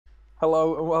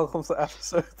Hello and welcome to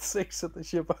episode 6 of the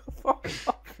Shibbo. Fuck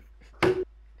off.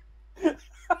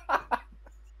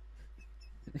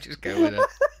 Just go with it.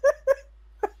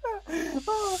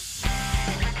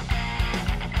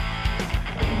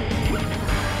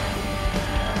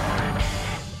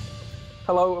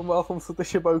 Hello and welcome to the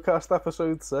Shibocast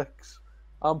episode 6.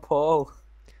 I'm Paul.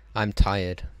 I'm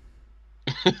tired.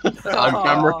 I'm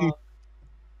Cameron.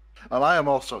 And I am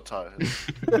also tired.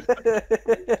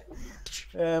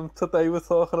 Today we're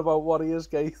talking about Warriors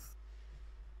Gate.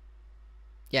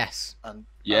 Yes. And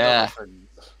Yeah. other things.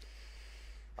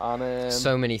 And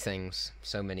So many things.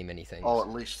 So many things. Oh, at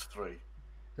least 3.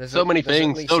 There's So many there's at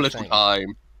things, least so a little thing.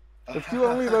 time. if you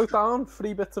only wrote down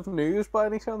 3 bits of news by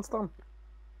any chance, Dan?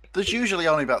 There's usually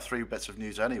only about 3 bits of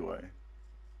news anyway.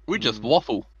 We just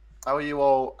waffle. How are you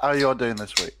all doing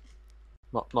this week?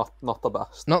 Not the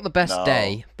best. Not the best No.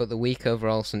 day, but the week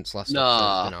overall since last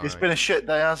Nah. episode has It's been been alright. a shit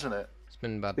day, hasn't it? It's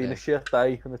been a bad It's been day. a shit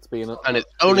day and it's been a And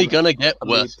it's only gonna get a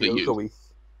worse for mediocre you. week.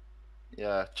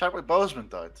 Yeah. Chadwick Boseman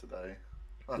died today.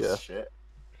 That's Yeah. shit.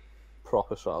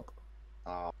 Proper sad.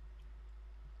 Oh,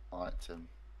 I liked him.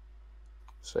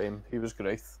 Same. He was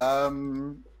great.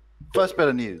 First bit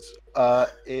of news.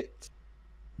 The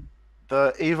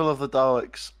Evil of the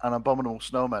Daleks and Abominable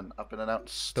Snowmen have been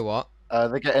announced. The what?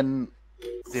 They're getting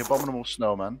the Abominable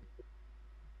Snowman.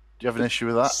 Do you have an issue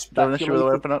with that? Do you have an issue with the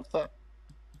way I pronounce that?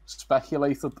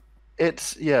 Speculated.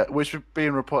 Which is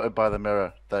being reported by the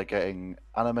Mirror. They're getting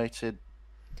animated.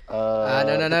 No.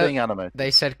 they're being animated.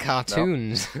 They said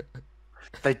cartoons.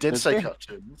 They did Did say they?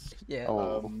 cartoons. Yeah.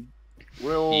 Oh.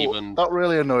 Even. That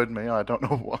really annoyed me. I don't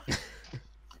know why.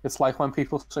 It's like when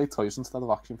people say toys instead of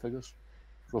action figures.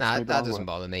 Rubs Nah, me that down doesn't with-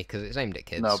 bother me because it's aimed at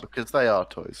kids. No, because they are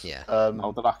toys. Yeah.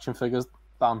 No, they're action figures,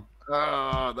 Dan.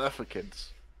 They're for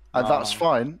kids, and No. that's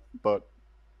fine. But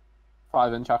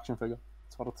 5-inch action figure.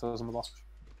 That's what it says in the box.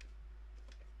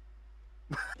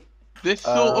 This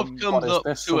sort of what comes is up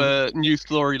this, to a new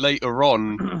story later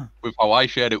on with how I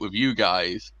shared it with you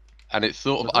guys, and it's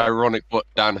sort of Was that- ironic what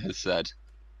Dan has said.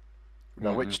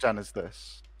 now, which Dan is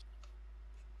this?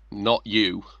 Not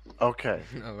you. Okay.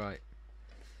 All right.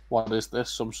 What is this?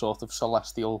 Some sort of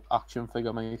celestial action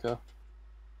figure maker?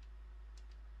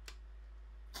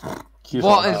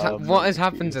 What has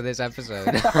happened to this episode?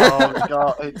 Oh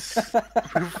god, it's.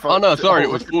 Oh no, sorry, it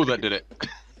was Paul that did it.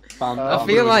 I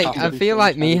feel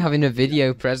like me having a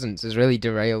video presence has really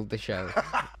derailed the show.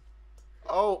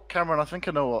 Oh, Cameron, I think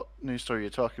I know what news story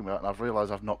you're talking about, and I've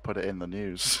realised I've not put it in the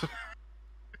news.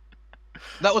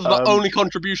 That was my only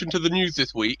contribution to the news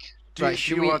this week. Do Right, you, should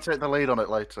do you we- want to take the lead on it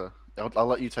later? I'll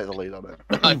let you take the lead on it.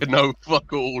 I know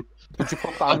fuck all. Did you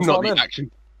put I'm bands not on the it?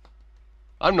 action.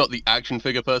 I'm not the action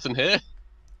figure person here.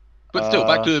 But still,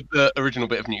 back to the original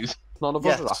bit of news. None of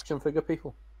us are Yes. action figure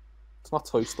people. It's not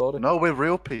Toy Story. No, we're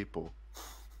real people.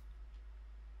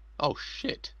 Oh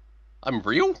shit, I'm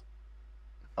real.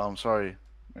 Oh, I'm sorry.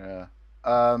 Yeah.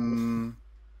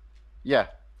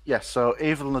 Yeah. So,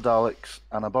 Evil and the Daleks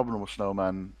and Abominable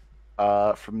Snowman,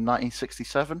 from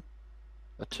 1967,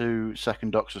 are 2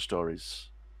 Second Doctor stories,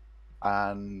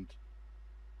 and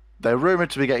they're rumored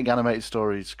to be getting animated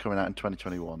stories coming out in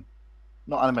 2021.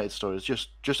 Not animated stories,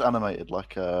 just animated,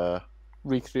 like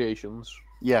Recreations.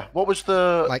 yeah. What was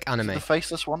the Like anime. the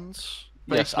faceless ones?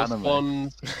 Yes, Faceless anime.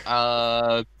 Ones,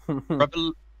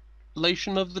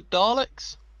 Revelation of the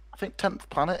Daleks. I think 10th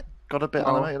Planet got a bit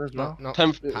No, animated as well. Not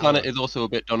 10th Power. Planet is also a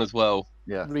bit done as well.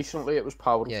 Yeah. Recently, it was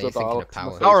Power Yeah, of you're the thinking of Daleks.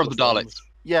 and Power. Power of the Faceless Daleks. Ones.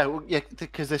 Yeah, well, yeah,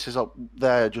 because this is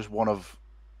they're just one of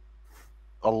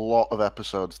a lot of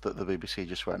episodes that the BBC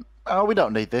just went, oh, we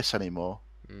don't need this anymore.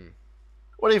 Mm.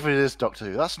 Whatever it is, Doctor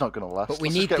Who, that's not going to last. But we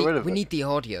Let's need just get rid of we it. need the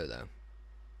audio though.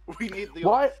 We need the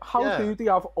Why? How Yeah. do they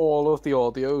have all of the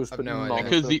audios? I've But no none idea. of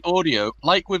Because them? the audio,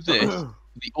 like with this,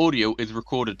 the audio is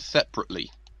recorded separately.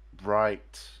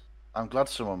 Right. I'm glad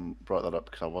someone brought that up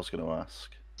because I was going to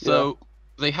ask. So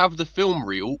they have the film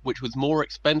reel, which was more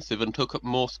expensive and took up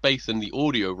more space than the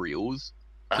audio reels,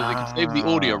 so they could save the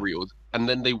audio reels, and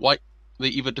then they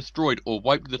either destroyed or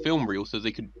wiped the film reel so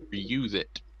they could reuse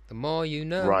it. The more you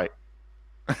know. Right.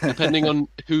 Depending on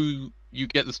who you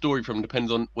get the story from,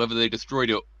 depends on whether they destroyed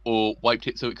it or wiped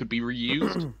it so it could be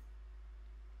reused.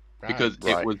 Right. Because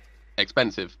Right. it was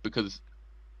expensive. Because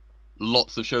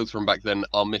lots of shows from back then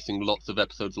are missing lots of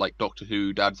episodes, like Doctor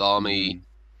Who, Dad's Army,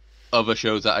 other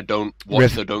shows that I don't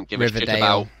watch, so don't give a shit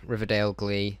about. Riverdale,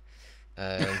 Glee.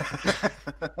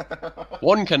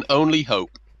 One can only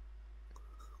hope.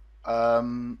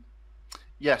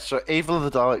 Yeah, so Evil of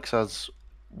the Daleks has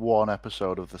 1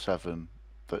 episode of the 7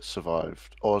 that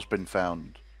survived or has been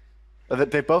found.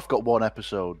 They've both got 1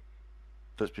 episode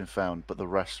that's been found, but the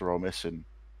rest are all missing.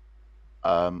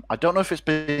 I don't know if it's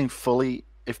being fully,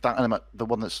 if the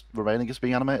one that's remaining is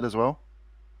being animated as well.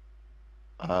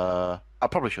 I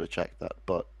probably should have checked that,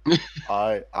 but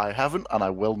I haven't, and I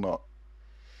will not.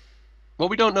 Well,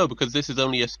 we don't know because this is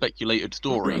only a speculated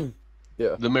story.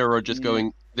 Yeah. The Mirror are just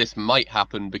going, this might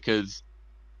happen because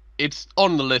it's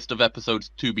on the list of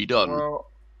episodes to be done.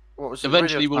 Well, what was it?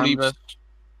 Eventually Radio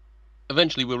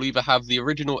we'll either have the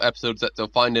original episodes that they'll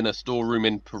find in a storeroom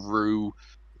in Peru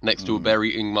next to a bear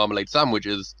eating marmalade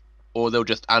sandwiches, or they'll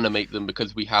just animate them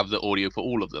because we have the audio for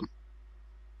all of them.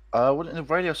 Well, the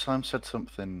Radio Times said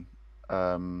something.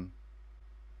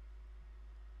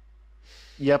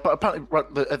 Yeah, but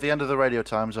apparently at the end of the Radio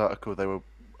Times article, they were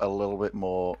a little bit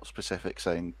more specific,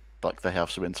 saying like they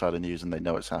have some insider news and they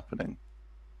know it's happening.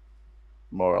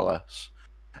 More or less,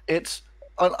 it's.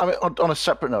 I mean, on a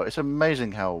separate note, it's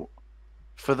amazing how,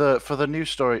 for the news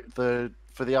story, for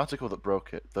the article that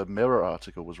broke it, the Mirror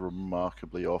article was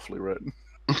remarkably awfully written.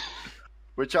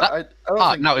 Which I don't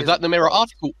think now is that the Mirror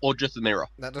article or just the Mirror?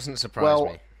 That doesn't surprise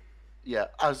me. Yeah,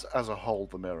 as a whole,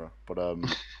 the Mirror, but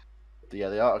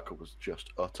the article was just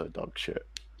utter dog shit.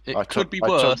 It could be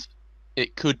worse.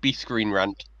 It could be Screen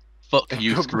Rant. Fuck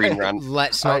you, Screen Rant.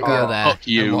 Let's not go there. Fuck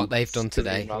you. And what they've done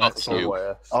today. Fuck you.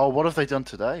 Oh, what have they done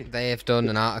today? They have done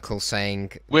an article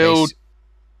saying.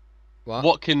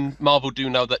 What can Marvel do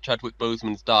now that Chadwick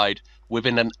Boseman's died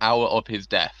within an hour of his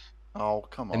death? Oh,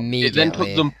 come on. It then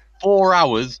took them 4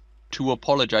 hours to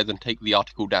apologise and take the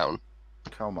article down.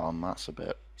 Come on, that's a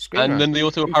bit. And then they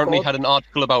also apparently had an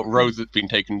article about Rose that's been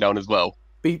taken down as well.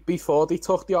 Before they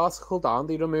took the article down,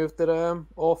 they removed the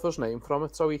author's name from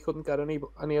it, so he couldn't get any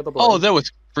other blame. Oh, there were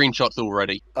screenshots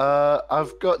already.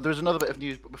 There's another bit of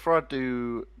news, but before I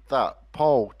do that,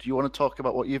 Paul, do you want to talk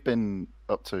about what you've been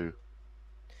up to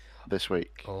this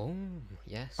week? Oh,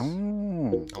 yes.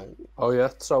 Oh yeah.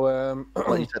 So I'll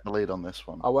let you take the lead on this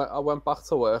one. I went back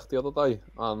to work the other day,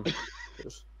 and it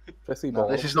was pretty No,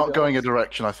 boring. this is not going a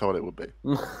direction I thought it would be.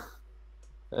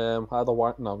 I had a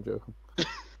white. No, I'm joking.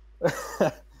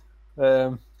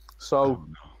 So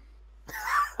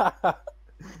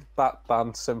that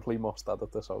Dan simply must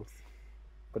edit this out,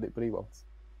 but he won't.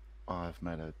 I've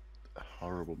made a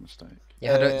horrible mistake. You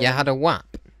had a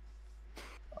WAP.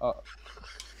 Well,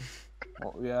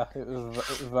 yeah, it was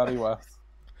very wet.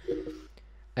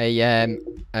 Say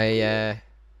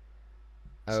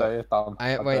it, Dan. I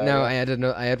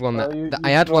had one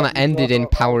that ended in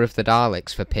Power of the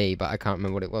Daleks for P, but I can't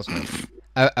remember what it was now.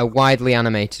 A widely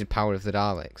animated Power of the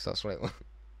Daleks. That's what it was.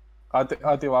 I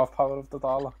do have Power of the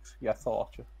Daleks. Yet to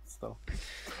watch it still.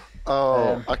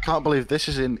 Oh, I can't believe this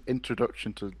is in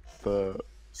introduction to the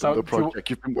project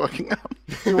you've been working on.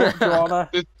 Do you wanna?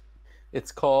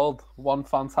 It's called One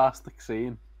Fantastic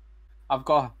Scene. I've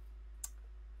got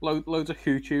loads of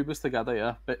YouTubers together,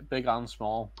 yeah, big and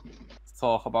small, to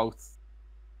talk about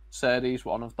series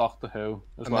one of Doctor Who.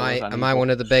 Am I one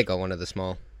of the big or one of the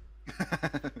small?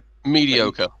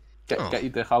 Mediocre. Get your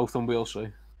dick out and we'll see.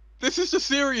 This is the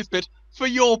serious bit for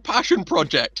your passion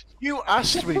project. You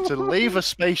asked me to leave a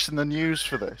space in the news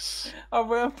for this. I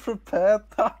weren't prepared.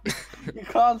 You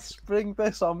can't spring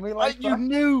this on me like that.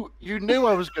 You knew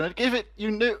I was going to give it. You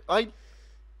knew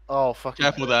Oh, fucking.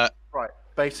 Careful that. Right,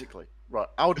 basically. Right,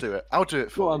 I'll do it. I'll do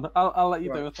it for Go you. on, I'll let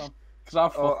you do it then.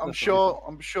 Because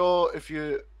I'm sure if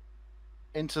you're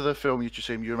into the film YouTube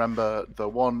scene, you remember the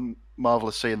one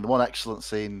marvelous scene, the one excellent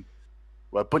scene,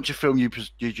 where a bunch of film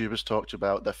YouTubers talked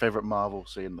about their favourite Marvel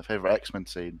scene, their favourite X-Men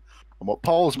scene. And what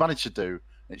Paul's managed to do,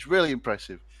 and it's really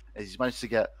impressive, is he's managed to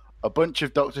get a bunch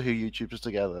of Doctor Who YouTubers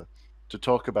together to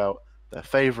talk about their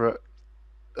favourite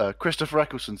Christopher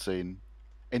Eccleston scene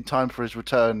in time for his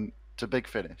return to Big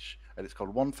Finish. And it's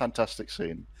called One Fantastic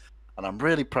Scene. And I'm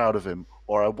really proud of him,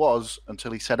 or I was,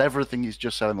 until he said everything he's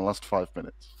just said in the last 5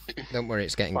 minutes. Don't worry,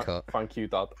 it's getting cut. Thank you,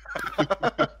 Dad.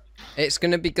 It's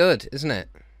going to be good, isn't it?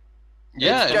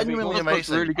 Yeah, it's genuinely amazing. It's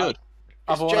really good.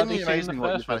 I've It's genuinely already seen amazing the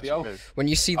what first you've managed video. to do. When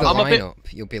you see the I'm a bit-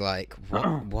 lineup, you'll be like,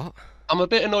 what? I'm a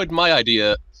bit annoyed my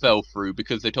idea fell through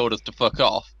because they told us to fuck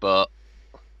off, but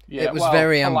Yeah, It was well,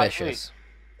 very politely. ambitious.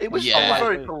 It was Yeah.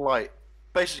 very polite.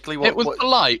 Basically, it was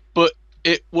polite, but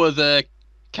it was a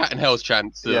cat and hell's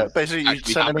chance. Yeah, basically, you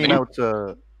actually sent an happening. email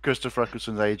to Christopher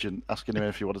Eccleston's agent asking him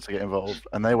if he wanted to get involved,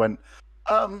 and they went,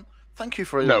 "Thank you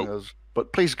for emailing us,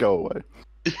 but please go away."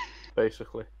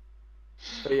 Basically.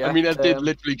 But yeah, I mean, I did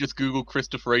literally just Google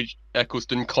Christopher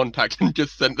Eccleston contact and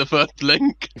just sent the first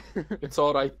link. It's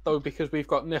all right though because we've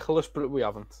got Nicholas, but we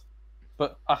haven't.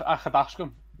 But I could ask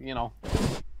him, you know.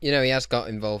 You know, he has got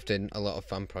involved in a lot of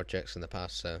fan projects in the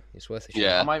past, so it's worth a shot.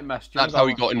 Yeah. I might message you. That's how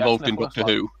he got Yes, involved in Nicholas,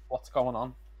 Doctor Who. What's going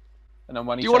on? And then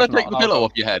when he Do you want says to take no, the pillow I'll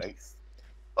off your go, head? "Great."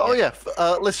 Oh yeah,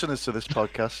 listeners to this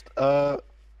podcast,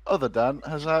 other Dan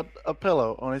has had a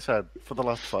pillow on his head for the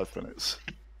last 5 minutes.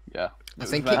 Yeah. I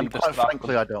think very And quite distracting.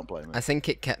 frankly, I don't blame him. I think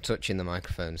it kept touching the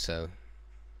microphone, so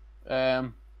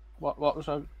What was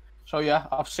I? So yeah,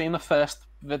 I've seen the first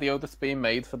video that's been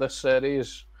made for this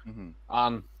series,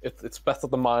 and it's better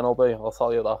than mine will be. I'll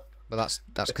tell you that. but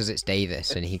that's because it's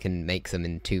Davis and he can make them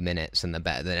in 2 minutes, and they're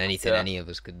better than anything Yeah. any of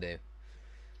us could do.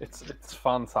 It's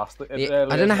fantastic. It Yeah,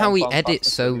 really I don't know is how one he fantastic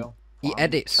edits so video. he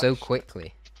edits so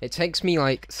quickly. It takes me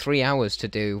like 3 hours to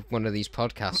do one of these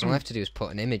podcasts. All I have to do is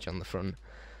put an image on the front,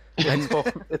 and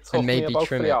It took me maybe about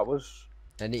trim 3 it. hours.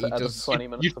 and he to edit does. 20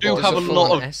 minutes You of do voice. have a It's a lot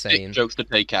full-on of essay dick and- jokes to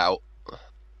take out.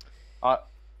 I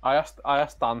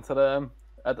asked Dan to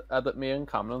edit me and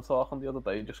Cameron talking the other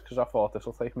day just because I thought this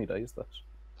will take me days. This,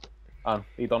 and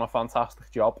he done a fantastic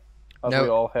job. As we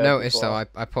all heard Notice though,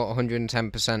 before. I put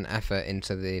 110% effort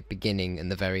into the beginning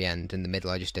and the very end, and the middle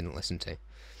I just didn't listen to.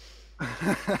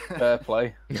 Fair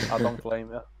play. I don't blame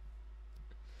you.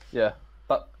 Yeah,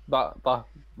 that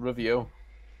review.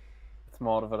 It's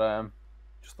more of a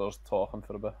just us talking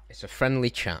for a bit. It's a friendly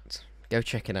chat. Go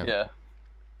check it out. Yeah.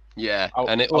 Yeah, Out-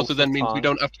 and it out also of then means we time.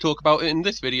 don't have to talk about it in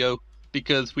this video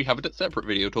because we have a separate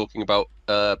video talking about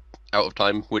Out of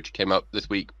Time, which came out this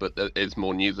week, but there is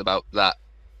more news about that.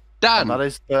 Dan, And that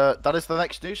is the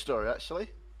next news story, actually.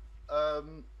 Yeah,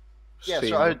 so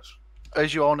Seamless.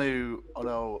 as you all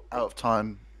know, Out of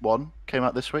Time 1 came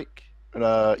out this week.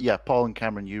 Yeah, Paul and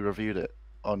Cameron, you reviewed it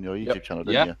on your YouTube channel,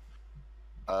 didn't you?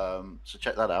 So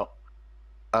check that out.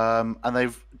 And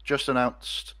they've just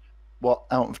announced what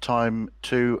Out of Time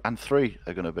 2 and 3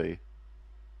 are going to be.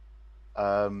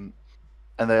 And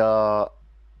they are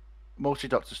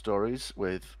multi-Doctor stories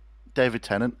with David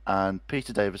Tennant and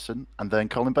Peter Davison and then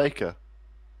Colin Baker,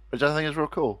 which I think is real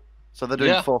cool. So they're doing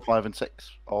Yeah. 4, 5, and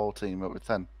 6, all team up with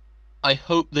 10. I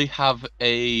hope they have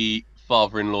a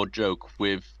father-in-law joke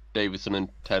with Davison and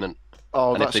Tennant.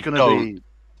 Oh, And if that's they going to don't, be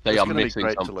They that's are gonna be missing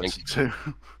great to something. listen to.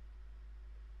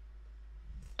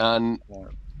 And Yeah.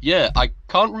 yeah, I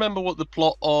can't remember what the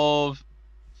plot of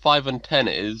 5 and 10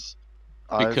 is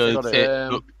because got it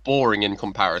Um, looked boring in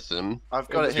comparison I've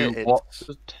got it to here. what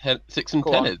It's- 6 and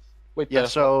Go 10 on. is. Wait Yeah, there.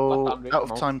 so Let Dan read Out of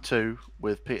them out. Time 2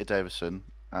 with Peter Davison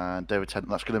and David Tennant,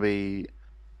 that's going to be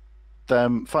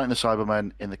them fighting the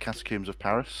Cybermen in the Catacombs of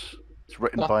Paris. It's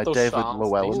written That by does David sound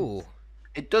Llewellyn. Ooh,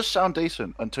 It does sound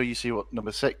decent until you see what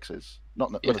number 6 is.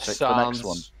 Not number It 6, the next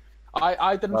one. sounds.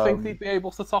 I didn't think Um, they'd be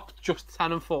able to top just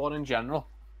 10 and 4 in general.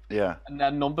 Yeah. And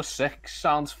then number 6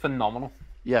 sounds phenomenal.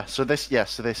 Yeah, so this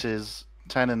is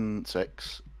 10 and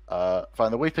 6.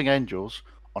 Find the Weeping Angels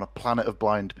on a planet of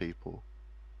blind people.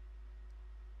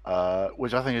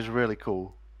 Which I think is really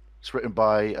cool. It's written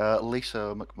by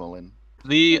Lisa McMullen.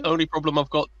 The only problem I've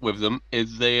got with them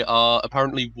is they are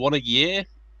apparently one a year.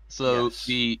 So Yes.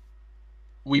 the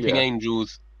Weeping Yeah.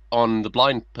 Angels on the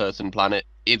blind person planet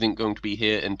isn't going to be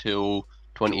here until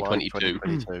July 2022.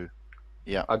 2022.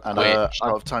 Yeah, I'd- and Which-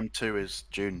 Out of Time 2 is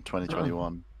June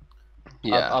 2021.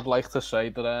 Yeah. I'd like to say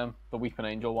that the Weeping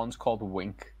Angel one's called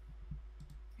Wink.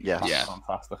 Yes. That's Yeah. a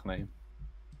fantastic name.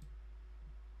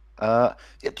 Yeah,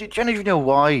 do any of you know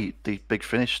why the Big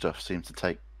Finish stuff seems to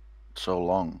take so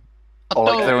long? I Or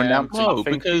like don't they're know, announcing, no, I think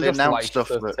because they just announce like stuff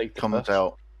to that take the comes piss.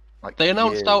 out. Like they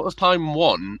announced years. Out of Time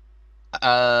 1.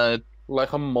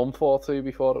 Like a month or two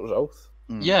before it was out.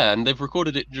 Mm. Yeah, and they've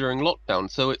recorded it during lockdown,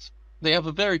 so they have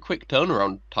a very quick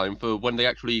turnaround time for when they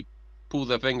actually pull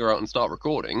their finger out and start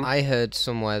recording. I heard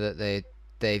somewhere that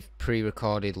they've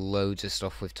pre-recorded loads of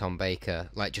stuff with Tom Baker,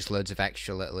 like just loads of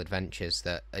extra little adventures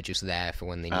that are just there for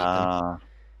when they need them.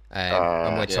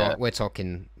 And yeah. we're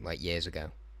talking like years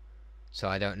ago, so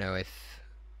I don't know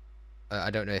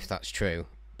if that's true,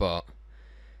 but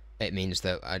it means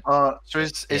that So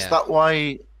is Yeah. that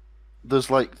why there was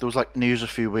like news a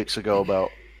few weeks ago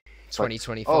about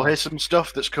 2024. oh, here's some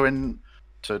stuff that's coming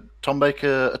to Tom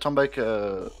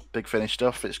Baker Big Finish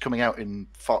stuff. It's coming out in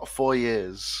 4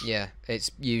 years. Yeah, it's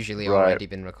usually Right. already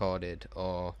been recorded,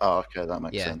 or Oh, okay, that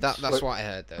makes yeah, sense. that's what I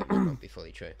heard though. It might not be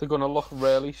fully true. They're gonna look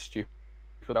really stupid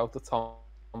without the Tom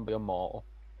be immortal.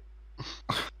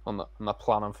 and they're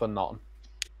planning for nothing.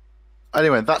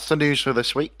 Anyway, that's the news for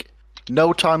this week.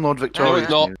 No Time Lord Victorious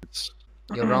not. news.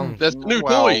 You're wrong. There's new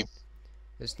Well, toys.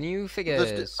 There's new There's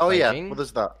figures. oh yeah, Beijing. well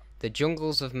there's that. The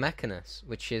Jungles of Mechanus,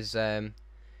 which is 2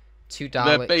 They're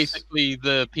Daleks. basically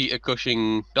the Peter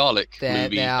Cushing Dalek They're-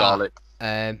 movie they are.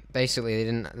 Dalek. Basically,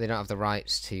 they don't have the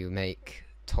rights to make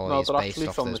toys they're based actually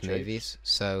off from those the Chase. movies.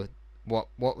 So what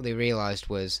they realised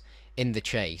was in the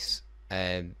Chase,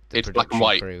 the It's black and production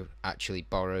white. crew actually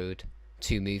borrowed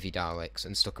 2 movie Daleks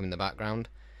and stuck them in the background.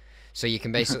 So you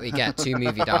can basically get 2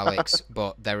 movie Daleks,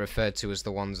 but they're referred to as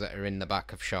the ones that are in the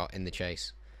back of shot in the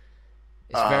chase.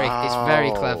 It's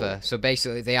very clever. So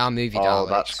basically, they are movie Daleks. Oh,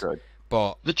 that's good.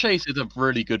 But The Chase is a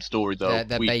really good story, though.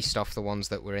 they're based off the ones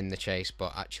that were in the chase,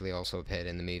 but actually also appeared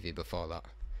in the movie before that.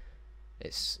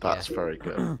 That's very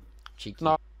good. Cheeky.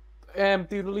 No. Do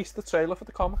you release the trailer for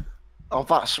the comic? Oh,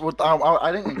 that's what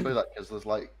I didn't include that because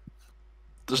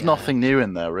there's nothing new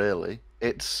in there really.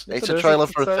 It's a trailer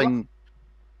for a thing.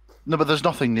 No, but there's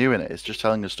nothing new in it. It's just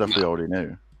telling us stuff we already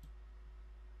knew.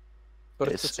 But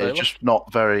It's just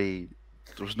not very.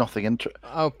 There was nothing interesting.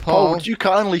 Oh, Paul, Paul, would you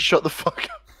kindly shut the fuck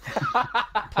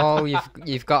up? Paul,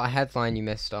 you've got a headline you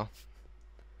missed off.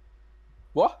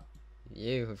 What?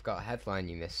 You have got a headline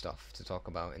you missed off to talk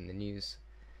about in the news.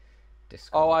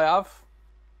 Discord. Oh, I have.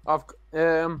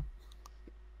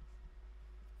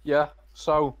 Yeah.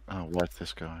 So. Oh, where's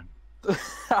this going?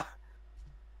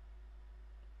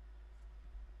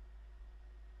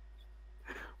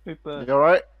 You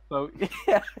alright? So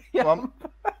yeah. Come on.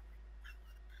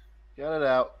 Get it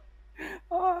out.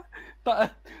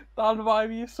 Dan, why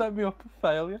you set me up for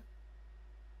failure?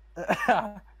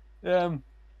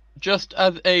 Just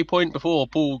as a point before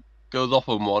Paul goes off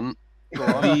on one,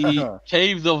 the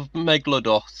caves of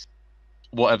Megalodos,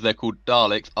 whatever they're called,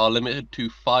 Daleks, are limited to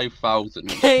 5,000.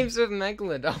 Caves of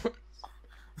Megalodon.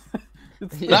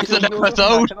 That's an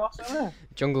episode.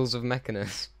 Jungles of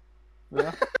Mechanus.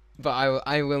 Yeah. But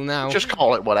I will now. Just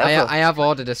call it whatever. I have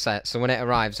ordered a set, so when it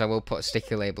arrives, I will put a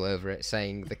sticker label over it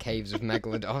saying the Caves of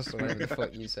Megalodos, or whatever the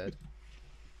fuck you said.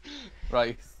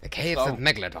 Right. The Caves of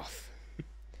Megalodoth.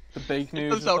 The big It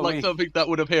news. does sound like something that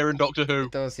would appear in Doctor Who.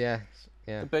 It does, yeah.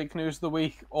 The big news of the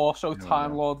week. Also,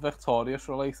 Time Lord Victorious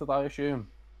related, I assume.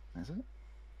 Is it?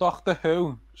 Doctor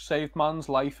Who saved man's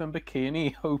life in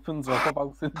bikini. Opens up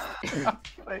about Instagram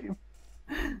fame.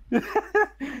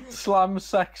 Slams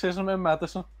sexism in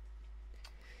medicine.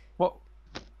 What?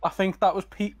 I think that was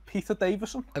Peter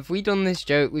Davison. Have we done this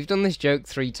joke? We've done this joke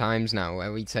 3 times now,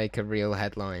 where we take a real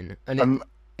headline, and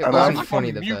it wasn't funny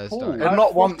the first time. And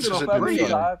not once has it been every funny.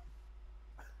 time.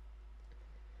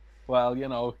 Well,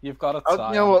 you've got to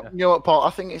try. You know what, Paul?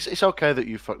 I think it's okay that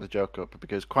you fucked the joke up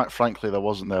because, quite frankly, there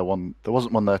wasn't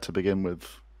one there to begin with.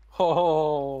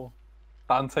 Oh,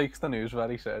 Dan takes the news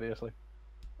very seriously.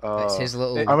 It's his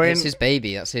little. It's his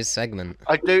baby. That's his segment.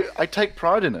 I take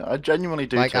pride in it. I genuinely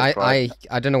do. Like take pride.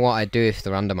 I don't know what I'd do if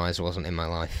the randomizer wasn't in my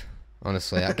life.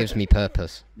 Honestly, that gives me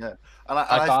purpose. Yeah, and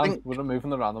I think we're removing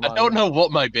the randomizer. I don't know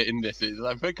what my bit in this is.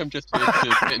 I think I'm just here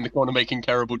to sit in the corner making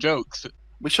terrible jokes.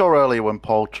 we saw earlier when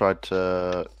Paul tried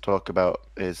to talk about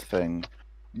his thing,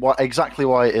 why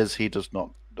it is he does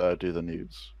not do the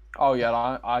news. Oh yeah,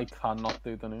 I cannot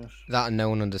do the news. That and no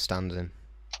one understands him.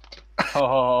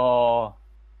 Oh,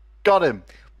 got him.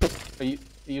 Are you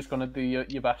just gonna do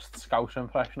your best Scouse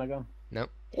impression again?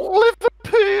 Nope.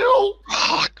 Liverpool.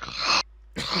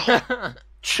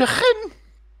 Chicken.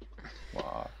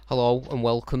 Wow. Hello and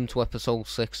welcome to episode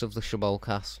 6 of the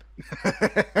Shabolcast.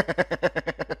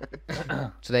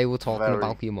 Today we're talking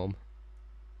about your mum.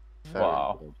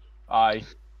 Wow.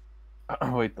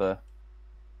 Wait there.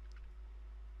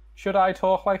 Should I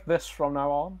talk like this from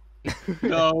now on?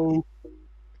 No.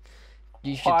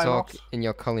 You should Why talk not? in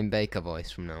your Colin Baker voice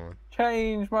from now on.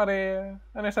 Change, my dear,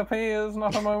 and it appears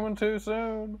not a moment too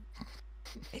soon.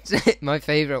 My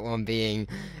favourite one being,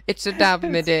 it's a dab,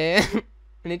 my dear,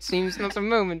 and it seems not a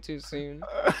moment too soon.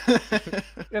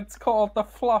 It's called the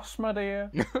floss, my dear.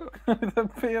 It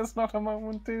appears not a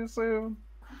moment too soon.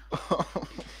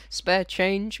 Spare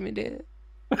change, my dear.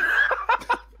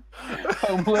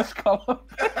 Homeless column.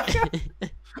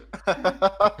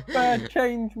 Spare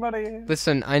change, my dear.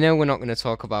 Listen, I know we're not going to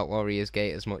talk about Warriors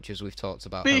Gate as much as we've talked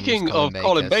about. Speaking of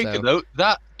Colin Baker, though,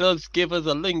 that does give us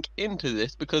a link into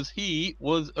this because he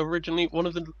was originally one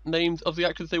of the names of the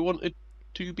actors they wanted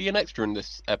to be an extra in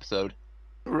this episode.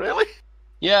 Really?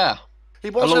 Yeah. He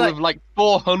was along with like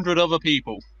 400 other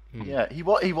people. Yeah, he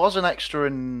was an extra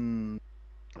in.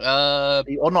 Not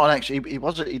an extra.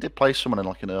 He did play someone in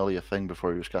like an earlier thing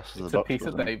before he was cast as the Doctor.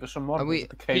 Peter Davison one.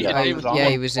 Yeah,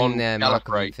 he was in Mark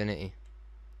of Gallifrey. Infinity.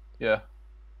 Yeah.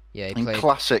 Yeah, he In played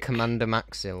classic Commander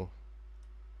Maxil.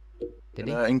 Did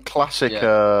he? in classic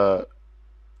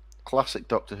classic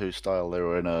Doctor Who style, they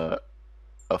were in a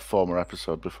former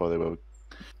episode before they were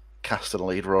cast in a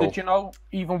lead role. Did you know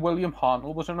even William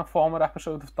Hartnell was in a former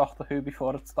episode of Doctor Who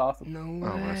before it started? No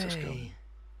Oh, where's this way. going?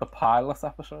 The pilot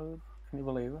episode. Can you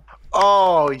believe it?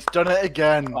 Oh, he's done it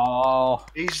again. Oh,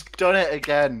 He's done it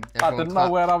again. I didn't know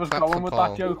where I was going with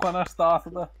that joke when I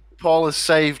started it. Paul has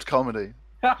saved comedy.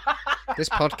 This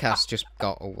podcast just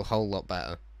got a whole lot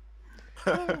better.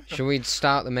 Shall we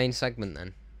start the main segment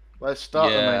then? Let's start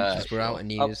the main Yeah. Because we're out of A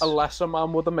news. lesser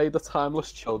man would have made a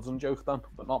timeless children joke then,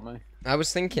 but not me. I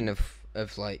was thinking of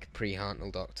like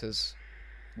pre-Hartnell doctors.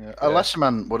 Yeah. A lesser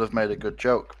man would have made a good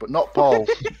joke, but not Paul.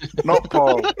 Not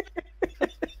Paul.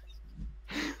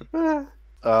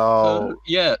 Oh.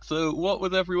 So what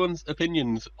was everyone's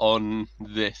opinions on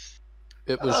this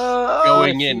It was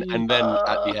going in and then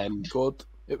at the end? good.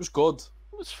 It was good.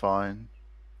 It was fine.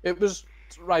 It was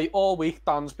right all week.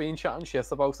 Dan's been chatting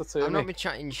shit about it to I'm me. not been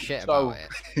chatting shit So- about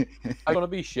it. I'm gonna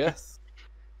be shit.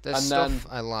 There's and stuff then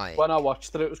I like. When I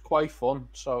watched it, it was quite fun.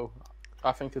 So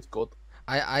I think it's good.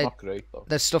 Not great though.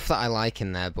 There's stuff that I like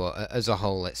in there, but as a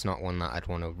whole, it's not one that I'd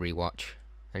want to rewatch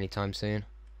anytime soon.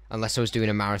 Unless I was doing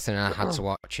a marathon and I had to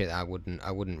watch it, I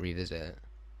wouldn't revisit it.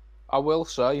 I will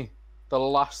say, the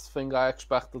last thing I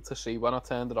expected to see when I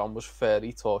turned it on was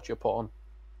fairy torture porn.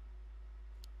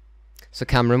 So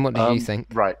Cameron, what did you think?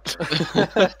 Right.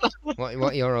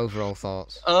 What are your overall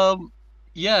thoughts?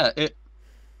 Yeah, it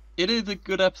is a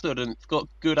good episode and it's got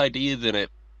good ideas in it,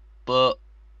 but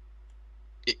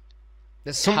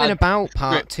There's something had about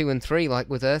part script. 2 and 3, like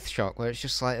with Earthshock, where it's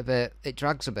just like it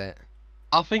drags a bit.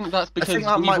 I think that's I because think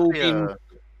that we've might all be been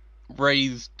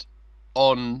raised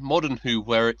on Modern Who,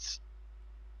 where it's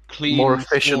clean, more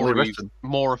efficiently stories,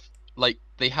 written. like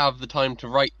they have the time to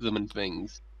write them and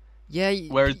things. Yeah.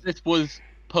 Whereas this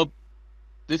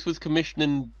was commissioned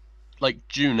in like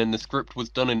June, and the script was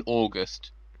done in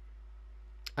August.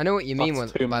 I know what you mean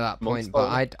That's 2 by that months, point, but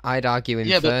though. I'd argue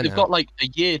Inferno. Yeah, but they've got like a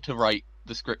year to write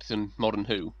the scripts in Modern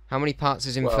Who. How many parts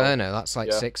is Well, Inferno? That's like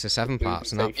yeah. 6 or 7 Movie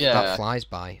parts, and that Yeah. flies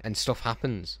by, and stuff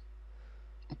happens.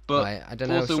 But Like, I don't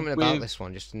know, also something about with this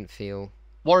one just didn't feel.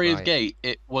 Warriors Right. Gate,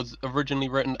 it was originally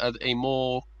written as a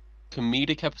more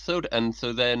comedic episode, and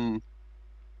so then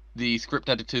the script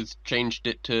editors changed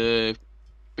it to,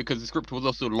 because the script was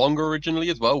also longer originally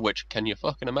as well, which, can you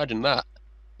fucking imagine that?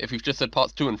 If you've just said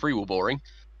parts 2 and 3 were boring.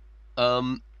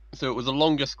 So it was a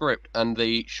longer script, and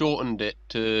they shortened it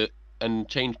and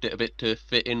changed it a bit to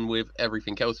fit in with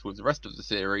everything else with the rest of the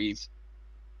series,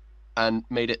 and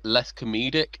made it less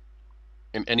comedic.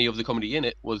 And any of the comedy in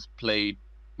it was played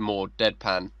more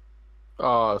deadpan.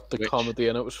 Oh, the Which- comedy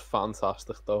in it was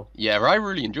fantastic though. Yeah, I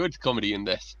really enjoyed the comedy in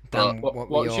this. Dan, But, What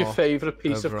were was your favourite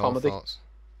piece of overall comedy? thoughts?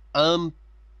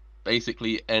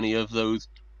 basically any of those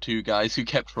two guys who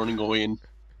kept running away and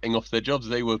getting off their jobs,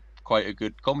 they were quite a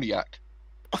good comedy act.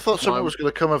 I thought something Mine- was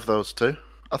going to come of those two.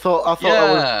 I thought I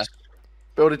Yeah. was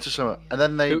building to something, and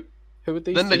then they Who would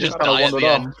these? Then they two just guys? die at the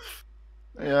end.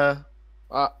 yeah.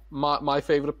 My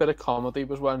favourite bit of comedy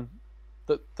was when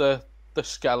the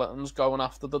skeletons going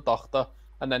after the doctor,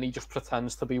 and then he just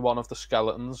pretends to be one of the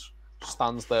skeletons,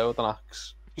 stands there with an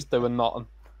axe, just doing nothing.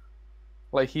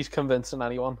 Like he's convincing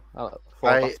anyone. I thought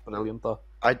that's brilliant though.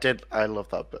 I love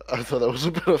that bit. I thought that was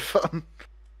a bit of fun.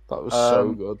 That was so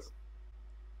Um, good.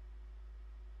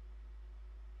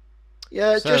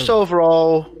 Yeah, So- just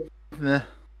overall,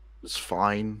 it's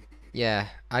fine. Yeah,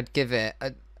 I'd give it.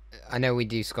 I know we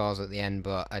do scores at the end,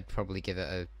 but I'd probably give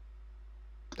it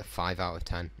a 5 out of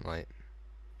 10. Like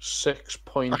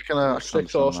 6.6 I can or understand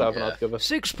 7. that. I'd give it.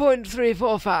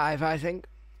 6.345, I think.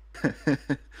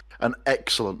 An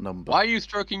excellent number. Why are you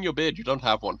stroking your beard? You don't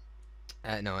have one.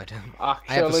 No, I don't. Actually,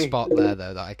 I have a spot there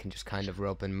though that I can just kind of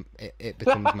rub, and it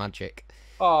becomes magic.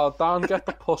 Oh, Dan, get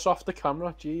the puss off the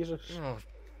camera, Jesus! Oh,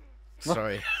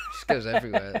 sorry, it just goes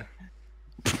everywhere.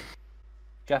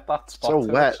 Get that spot. So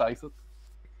too wet. Excited.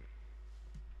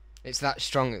 It's that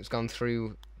strong. It's gone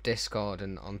through Discord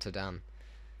and onto Dan.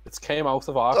 It's came out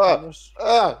of our Ah. cameras.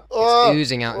 It's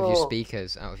oozing out of your oh.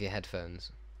 speakers, out of your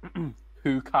headphones.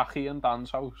 Hukaki in Dan's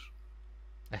house.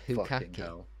 A Fucking hukaki.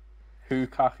 hell.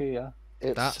 Hukaki, yeah.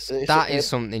 That is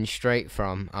something straight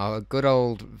from our good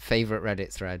old favourite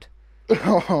Reddit thread.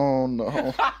 Oh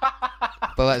no.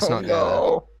 But let's not go there.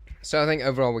 No. So I think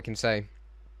overall we can say,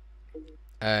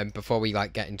 before we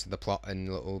get into the plot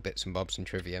and little bits and bobs and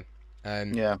trivia,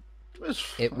 Yeah.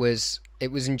 it was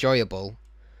enjoyable,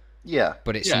 Yeah.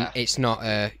 but it's Yeah. it's not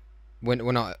we're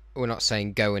not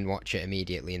saying go and watch it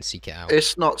immediately and seek it out.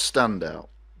 It's not standout.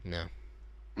 No.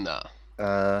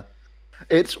 Nah.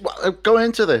 It's going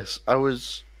into this. I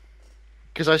was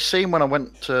because I seen when I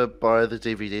went to buy the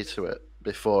DVD to it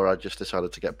before I just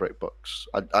decided to get BritBox.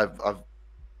 I've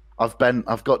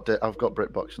got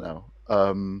BritBox now.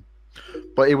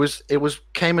 But it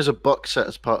came as a box set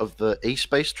as part of the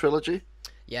E-Space trilogy.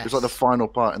 Yes. It was like the final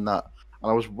part in that,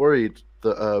 and I was worried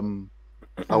that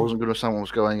I wasn't going to understand what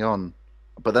was going on.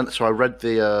 But then, so I read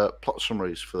the plot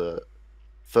summaries for the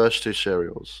first two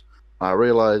serials. And I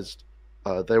realised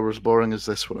they were as boring as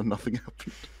this one, and nothing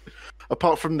happened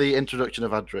apart from the introduction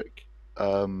of Adric.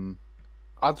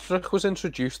 Adric was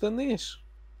introduced in these.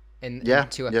 In 2 yeah.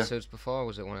 episodes before,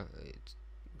 was it one?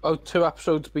 Oh, 2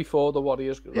 episodes before the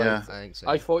Warriors. Yeah. Right. I think so.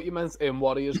 I thought you meant in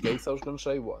Warriors Gate. I was going to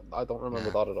say what? I don't remember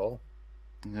that at all.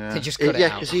 Yeah. They just cut it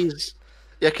out. Because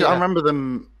I remember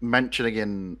them mentioning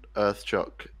in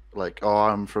Earthshock, like, oh,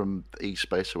 I'm from East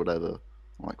Space or whatever.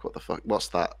 I'm like, what the fuck? What's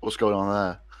that? What's going on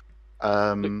there?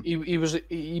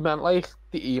 He meant like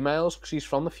the emails because he's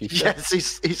from the future. Yes,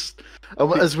 he's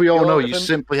as we all know, you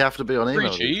simply have to be on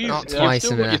email. Not twice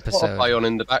in an episode. Spotify on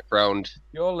in the background.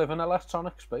 You're living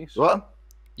electronic space. What?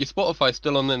 Your Spotify's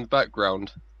still on in the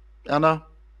background. I know.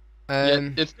 Yeah,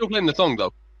 it's still playing the song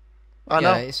though. I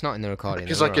know. Yeah, it's not in the recording.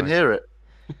 Because I can hear it.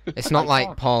 It's not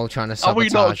like Paul trying to Are we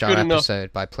not sabotage our good enough?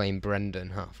 episode by playing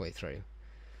Brendan halfway through.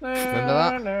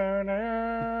 Remember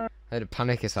that? I had a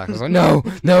panic attack. I was like,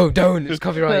 no, don't. It's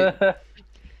copyright.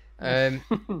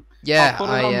 Yeah, I'll put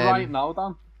it on right now,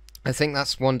 Dan. I think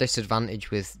that's one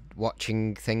disadvantage with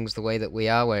watching things the way that we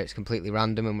are, where it's completely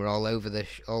random and we're all over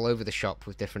the shop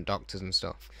with different doctors and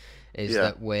stuff. Is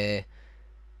that we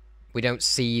don't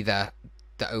see the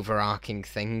overarching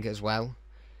thing as well.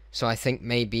 So I think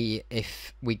maybe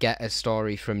if we get a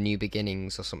story from New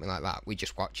Beginnings or something like that, we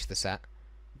just watch the set.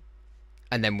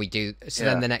 And then we do. So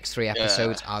then the next 3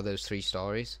 episodes are those 3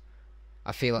 stories.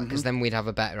 I feel like because then we'd have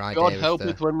a better idea. God help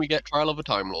us when we get Trial of a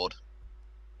Time Lord.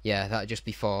 Yeah, that'd just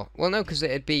be 4. Well, no, because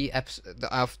it'd be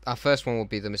our first one would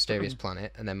be the Mysterious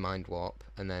Planet, and then Mind Warp,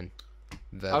 and then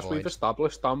the As Void. we've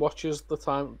established, Dan watches the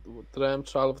Trial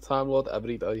of a Time Lord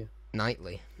every day.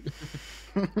 Nightly.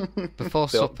 Before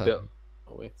supper.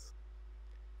 Oh, wait.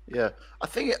 Yeah, I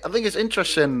think it's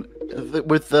interesting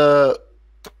with the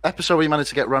episode we managed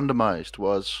to get randomized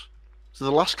was so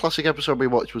the last classic episode we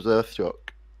watched was Earthshock,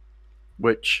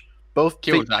 which both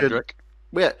Killed featured, Adric.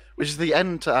 yeah, which is the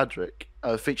end to Adric.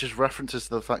 Features references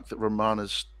to the fact that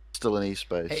Romana's still in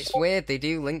E-space. It's weird, they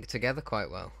do link together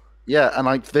quite well. Yeah, and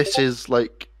like this is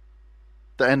like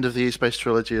the end of the E-space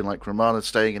trilogy, and like Romana's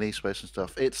staying in E-space and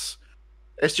stuff. It's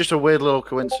just a weird little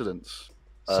coincidence.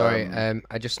 Sorry,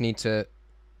 I just need to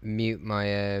mute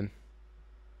my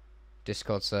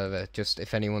Discord server. Just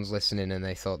if anyone's listening and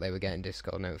they thought they were getting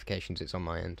Discord notifications, it's on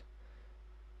my end.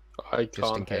 I Just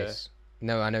can't in case. hear.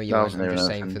 No, I know you That weren't. wasn't I'm just even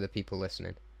saying anything. for the people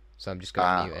listening. So I'm just going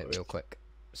to mute it real quick.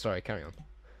 Sorry, carry on.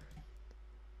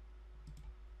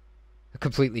 I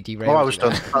completely derailed. Oh, I was you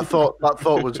there. done. That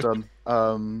thought was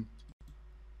done.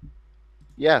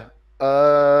 Yeah.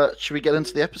 Should we get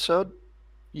into the episode?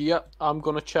 Yeah, I'm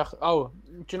gonna check. Oh,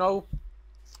 do you know?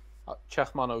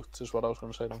 Check my notes is what I was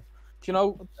gonna say. Then. Do you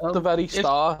know the very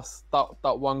start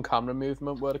that one camera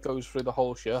movement where it goes through the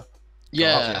whole ship?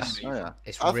 Yeah. Oh yeah.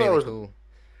 It's I thought really it was- cool.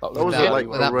 That That was really like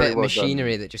With well. that really bit of well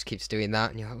machinery done. that just keeps doing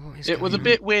that, and you're like, what is It was a going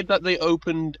bit weird that they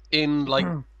opened in like,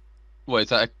 what is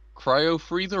that, a cryo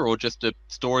freezer or just a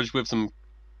storage with some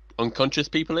unconscious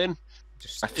people in? on?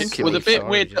 Just I think It was a safe bit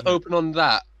storage, weird isn't to it? open on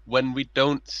that when we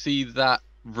don't see that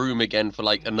room again for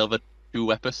like another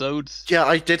 2 episodes. Yeah,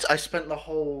 I did. I spent the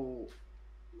whole,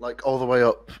 like, all the way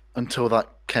up until that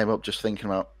came up, just thinking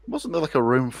about, wasn't there like a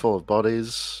room full of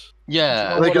bodies?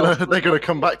 Yeah, Are they what else? gonna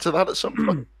come back to that at some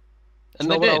point? Do and you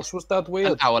they know what did else was that an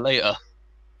weird? hour later.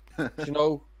 Do you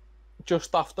know,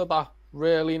 just after that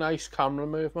really nice camera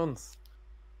movement,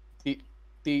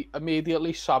 they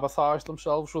immediately sabotaged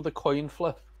themselves with a coin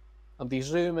flip, and they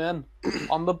zoom in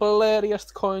on the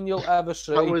blurriest coin you'll ever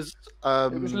see. That was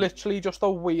It was literally just a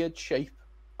weird shape.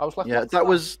 I was like, yeah,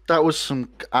 what's that was some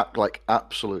like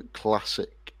absolute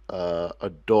classic,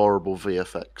 adorable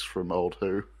VFX from old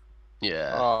Who.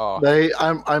 Yeah. Oh,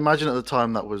 I imagine at the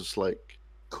time that was like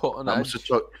cutting that must edge. have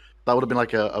took, that would have been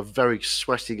like a very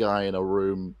sweaty guy in a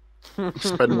room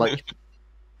spending like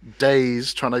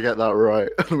days trying to get that right.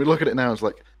 And we look at it now, it's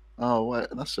like, oh wait,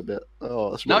 that's a bit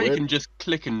Now you weird. can just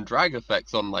click and drag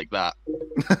effects on like that.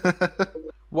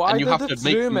 Why and you did have it to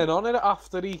make zoom them- in on it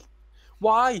after he?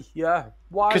 Why? Yeah.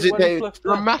 Why? 'Cause it- when he they- flipped it?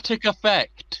 Dramatic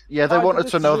effect. Yeah, they Why wanted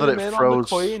did to it know that zoom it in on froze. the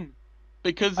coin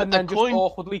Because and a then just coin.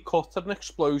 awkwardly cut an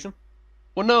explosion.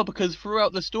 Well, no, because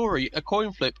throughout the story, a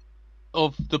coin flip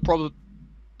of the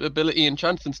probability and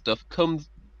chance and stuff comes.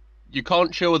 You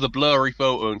can't show us a blurry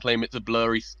photo and claim it's a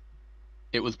blurry.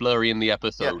 It was blurry in the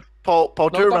episode. Paul, No,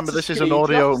 do that's remember a this is an screenshot.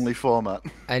 audio-only format.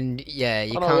 And yeah,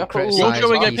 you Oh, no, can't yeah, but criticize you're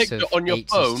showing a piece picture of on your 80s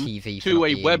phone TV for to not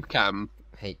a being webcam.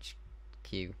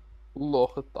 HQ.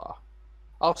 Look at that.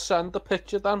 I'll send the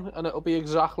picture then, and it'll be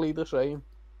exactly the same.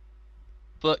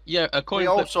 But yeah, a coin We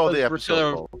all flip saw the does episode,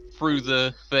 recur Paul. through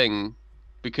the thing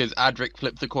because Adric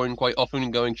flips the coin quite often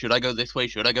and going, should I go this way?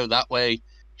 Should I go that way?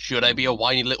 Should I be a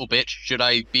whiny little bitch? Should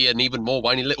I be an even more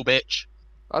whiny little bitch?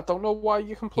 I don't know why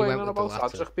you're complaining with the about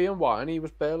latter. Adric being white and he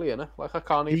was barely in it. Like, I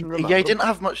can't even remember. Yeah, he didn't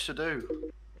have much to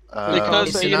do. Because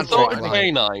It's he an insulted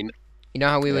Adric line. K9. You know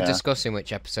how we were Yeah. discussing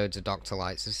which episodes are Doctor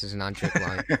Lights? This is an Adric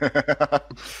line.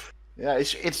 Yeah,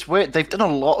 it's weird. They've done a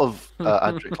lot of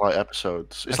Adric Light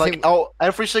episodes. It's I like think-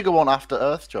 every single one after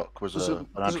Earthshock was Was it, an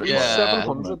was it Adric Yeah. Light.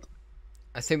 700?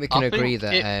 I think we can I agree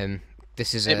think that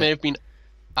this is It may a... have been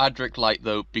Adric Light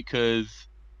though, because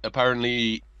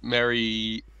apparently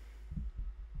Mary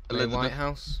Mary Elizabeth,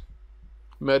 Whitehouse?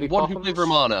 Mary one who Poppins? played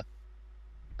Romana,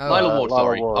 Oh, Lila Ward. Lila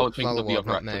Sorry, Ward. I was thinking Lila of the Ward, other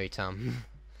not actor. Mary Tam.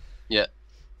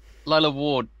 Lila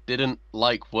Ward didn't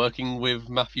like working with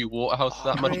Matthew Waterhouse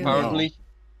that much, really? apparently.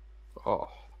 Oh,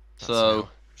 So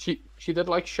she did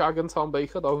like Shag and Tom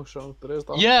Baker though, so there is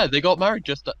that. yeah, they got married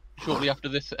just shortly after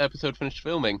this episode finished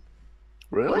filming.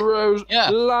 Really? Rose, Yeah.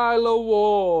 Lila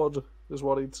Ward is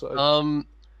what he'd say. Yeah,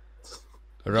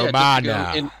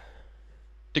 just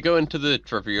to go into the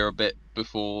trivia a bit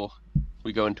before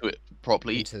we go into it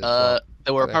properly. Into the plot.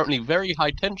 There were Okay. apparently very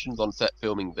high tensions on set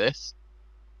filming this,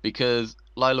 because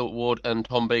Lila Ward and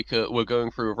Tom Baker were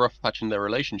going through a rough patch in their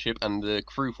relationship, and the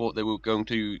crew thought they were going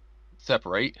to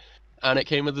separate. And it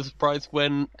came as a surprise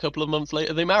when a couple of months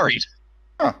later they married.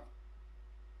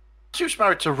 She was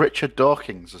married to Richard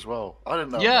Dawkins as well. I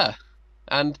didn't know. Yeah,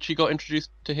 and she got introduced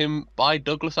to him by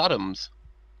Douglas Adams.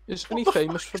 Isn't he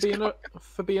famous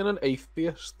for being an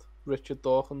atheist, Richard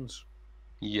Dawkins?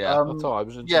 Yeah. That's how I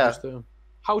was introduced to him.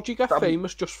 How'd you get Um,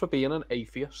 famous just for being an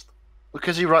atheist?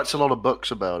 Because he writes a lot of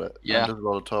books about it. Yeah. And does a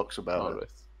lot of talks about Alright.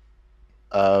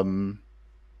 it.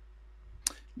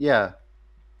 Yeah.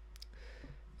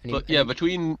 But yeah,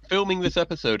 between filming this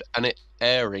episode and it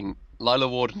airing, Lila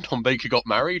Ward and Tom Baker got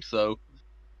married, so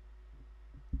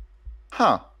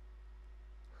Huh.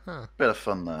 Huh. Bit of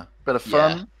fun there. Bit of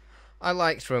fun. Yeah. I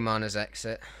liked Romana's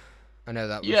exit. I know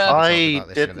that we Yeah. should talk I about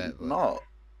this in a did bit. But not.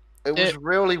 It was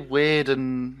really weird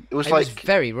and it was it like was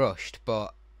very rushed,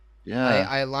 but yeah.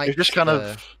 I It liked was just kind the,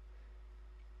 of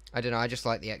I don't know, I just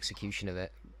like the execution of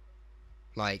it.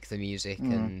 Like the music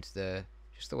Mm. and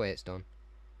just the way it's done.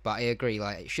 But I agree,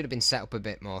 like it should have been set up a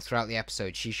bit more throughout the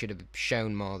episode. She should have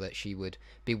shown more that she would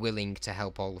be willing to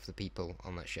help all of the people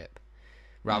on that ship,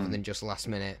 rather than just last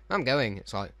minute. I'm going.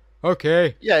 It's like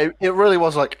okay. yeah, it really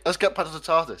was like, let's get back to the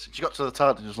TARDIS. And she got to the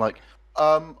TARDIS and was like,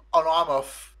 oh no, I'm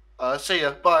off. See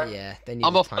ya, bye. Yeah, they need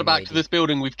I'm a off time back lady. to this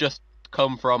building we've just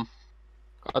come from.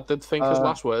 I did think his Uh,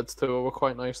 last words to her were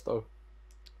quite nice though.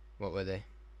 What were they?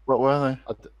 What were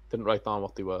they? Didn't write down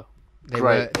what they were. They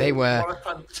were. What a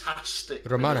fantastic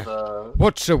Romana. bit of,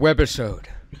 What's a webisode?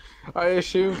 I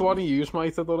assumed one of you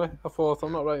might have done it. I thought,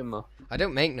 I'm not writing that. I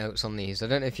don't make notes on these. I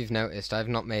don't know if you've noticed. I've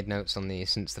not made notes on these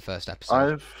since the first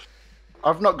episode.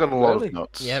 I've not got a lot Really? of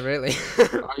notes. Yeah, really.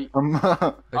 I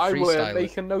I I freestyle weren't it.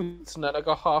 making notes, and then I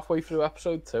got halfway through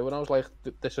episode 2, and I was like,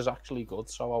 "This is actually good,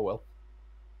 so I will."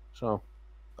 So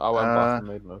I went back and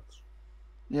made notes.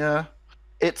 Yeah.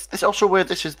 It's also weird.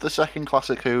 This is the second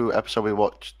Classic Who episode we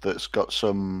watched that's got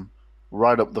some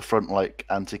right up the front like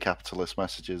anti-capitalist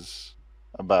messages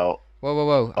about. Whoa, whoa,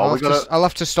 whoa! Oh, I'll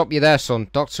have to stop you there, son.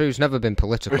 Doctor Who's never been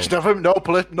political. There's never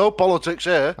no politics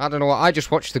here. I don't know what. I just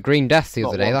watched The Green Death the Not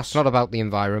other day. once. That's not about the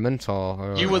environment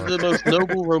or. You were the most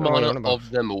noble What are you on Romana about? of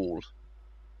them all.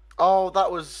 Oh,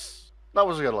 that was a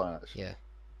good line. Actually.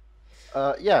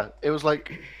 Yeah. Yeah, it was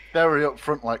like very up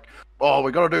front, like, oh,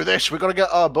 we got to do this. We got to get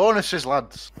our bonuses,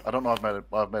 lads. I don't know.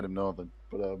 I've made him know them,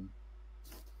 but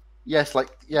yes, like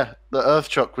yeah, the Earth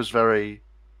Shock was very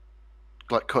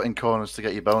like cutting corners to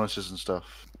get your bonuses and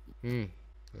stuff. Hmm.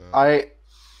 I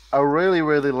really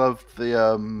loved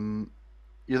the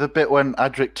the bit when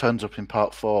Adric turns up in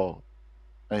part 4,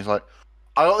 and he's like,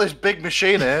 I got this big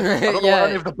machine here. I don't know Yeah. what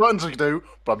any of the buttons can do,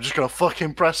 but I'm just gonna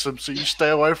fucking press them so you stay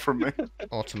away from me.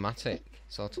 Automatic.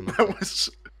 It's automatic. That was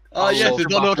Oh yes,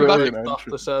 it's on Brilliant. automatic. Brilliant.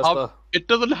 Doctor says Um, that. It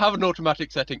doesn't have an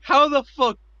automatic setting. How the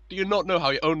fuck do you not know how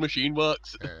your own machine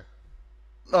works?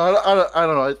 No, I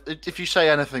don't know. If you say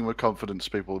anything with confidence,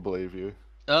 people will believe you.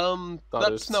 That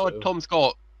That's is now a true. Tom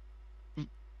Scott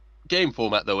game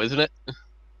format, though, isn't it?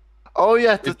 Oh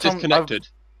yeah, It's disconnected.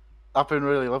 I've been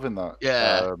really loving that.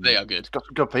 Yeah, they are good. It's got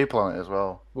some good people on it as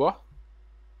well. What?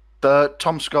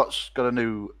 Tom Scott's got a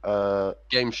new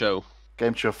Game show.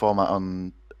 game show format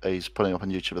on. He's putting it up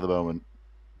on YouTube at the moment.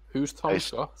 Who's Tom Ace.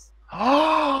 Scott?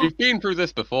 Oh, We've been through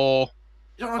this before.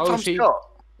 you don't know Oh, Tom is he- Scott?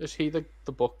 Is he the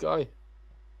book guy?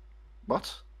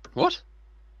 What? What?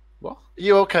 What? Are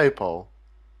you okay, Paul?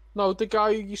 No, the guy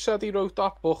you said he wrote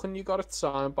that book and you got it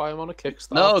signed by him on a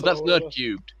Kickstarter. No, or that's whatever. Nerd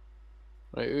Cubed.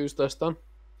 Right, who's this then?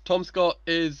 Tom Scott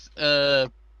is I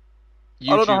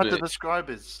don't know how to YouTuber. describe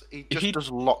it. He just He-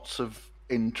 does lots of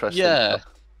interesting Yeah.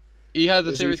 stuff. He has a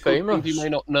Is he series called famous? Things You May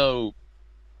Not Know.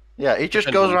 Yeah, he just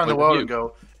Depends goes on around the point of world view. and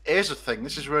go, here's a thing,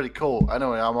 this is really cool.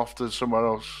 Anyway, I'm off to somewhere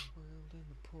else.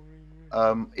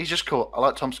 He's just cool. I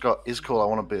like Tom Scott. He's cool. I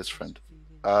want to be his friend.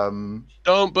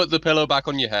 Don't put the pillow back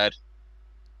on your head.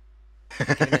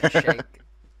 Giving it a shake.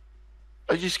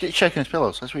 You just keep shaking his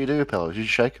pillows. That's what you do with pillows. You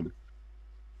just shake them.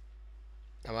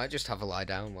 I might just have a lie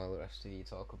down while the rest of you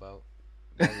talk about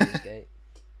Baldur's Gate.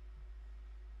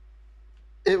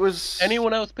 It was...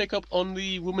 Anyone else pick up on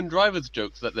the woman drivers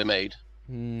jokes that they made?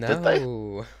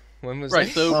 No. When was Right,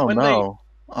 this? so Oh, when no.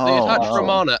 they attach no.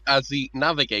 Romana as the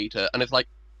navigator, and it's like,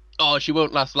 oh, she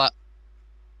won't last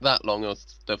that long or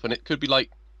stuff, and it could be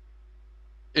like,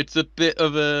 it's a bit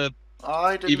of a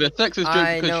I didn't... either sexist joke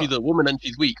I because know- she's a woman and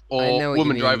she's weak, I know or what you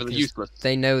woman mean, drivers are 'cause useless.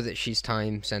 They know that she's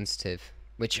time sensitive,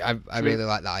 which I True. really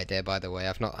like that idea. By the way,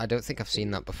 I don't think I've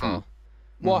seen that before.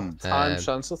 What Mhm. time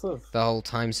sensitive? The whole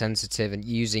time sensitive and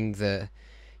using the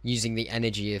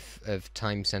energy of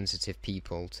time sensitive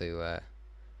people to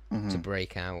Mhm.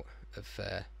 break out of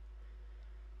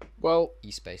Well,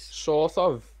 e-space. sort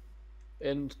of.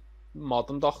 In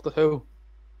modern Doctor Who,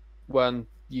 when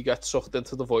you get sucked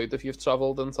into the void if you've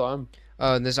travelled in time.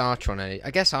 Oh, and there's Artron energy.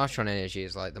 I guess Artron energy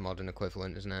is like the modern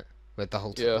equivalent, isn't it? With the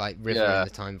whole Yeah. like river Yeah. in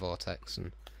the time vortex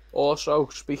and. Also,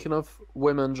 speaking of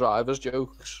women drivers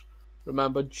jokes,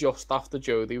 remember just after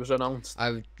Jodie was announced, I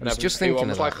and was just everyone thinking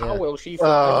was of like, that. "How Yeah. will she fucking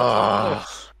Ah. do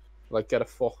this?" Like, get a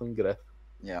fucking grip.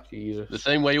 Yeah. Jesus. The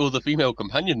same way all the female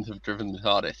companions have driven the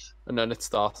TARDIS. And then it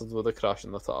started with a crash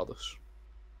in the TARDIS.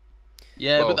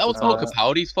 Yeah, Well, but that was more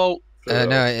Capaldi's fault.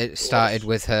 No, it started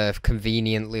with her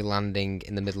conveniently landing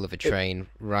in the middle of a train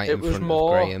right it in was front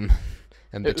more- of Graham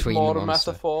and It was between more the a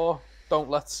monster. metaphor. Don't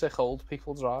let sick old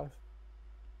people drive.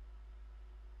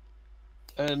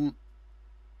 And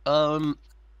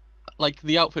like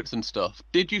the outfits and stuff.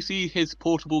 Did you see his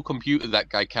portable computer that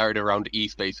guy carried around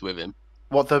E-space with him?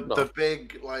 What, the No.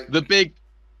 big, like... The big,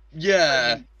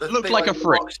 yeah, the looked big, like a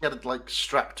frick. box he had, like,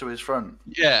 strapped to his front.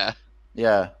 Yeah.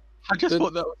 Yeah. I just Did-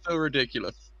 thought that was so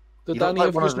ridiculous. Did You look any like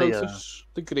of one us of the, notice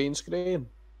the green screen?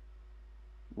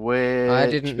 I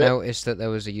didn't bit- notice that there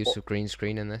was a use of green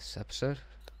screen in this episode.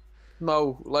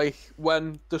 No, like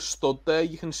when they're stood there,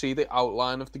 you can see the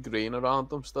outline of the green around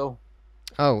them still.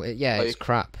 Oh, yeah, it's Like-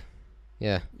 crap.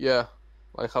 Yeah. Yeah,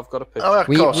 like I've got a picture. Oh, of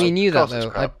We course, knew of that course it's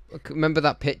though. I crap. remember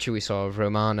that picture we saw of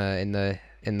Romana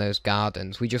in those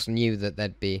gardens. We just knew that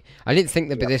there'd be. I didn't think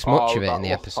there'd be this much of it that in the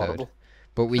looked episode, horrible.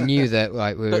 but we knew that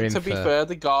like we were To, in to be for. fair,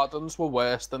 the gardens were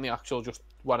worse than the actual just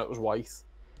when it was white.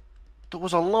 There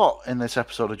was a lot in this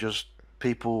episode of just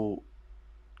people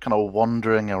kind of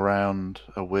wandering around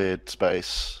a weird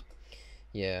space.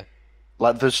 Yeah.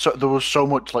 Like there was so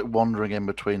much like wandering in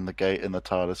between the gate and the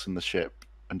TARDIS and the ship,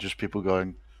 and just people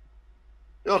going,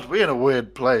 "God, we're in a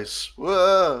weird place."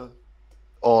 Whoa!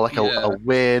 Or like Yeah.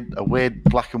 a weird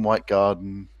black and white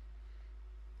garden.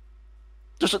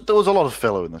 Just there was a lot of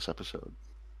filler in this episode.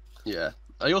 Yeah.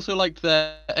 I also liked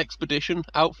their expedition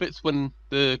outfits when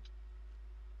the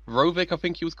Rovik, I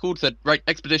think he was called, said, right,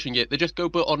 expedition gear. They just go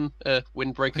put on a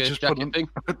windbreaker Just put jacket on- thing.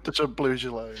 Just a blue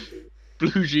gilet.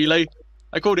 Blue gilet.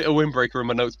 I called it a windbreaker in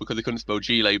my notes because I couldn't spell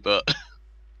gilet, but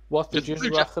What did It's you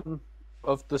blue reckon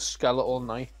of the skeletal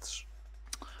knights?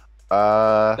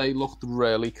 Uh, They looked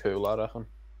really cool, I reckon.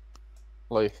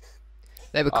 Like,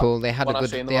 They were cool. They had when a I good.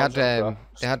 seen They them, I had was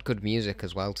impressed. they had good music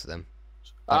as well to them.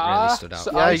 That really stood out.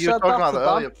 so yeah, I you were said talking about to that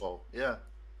Dan. earlier, Paul. Yeah,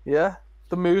 Yeah,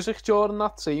 the music during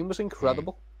that scene was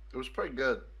incredible. it was pretty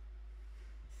good.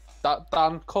 That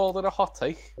Dan called it a hot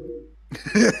take.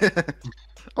 I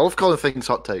love calling things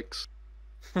hot takes.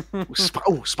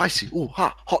 Spicy. Ooh,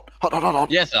 hot.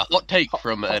 yes, a hot take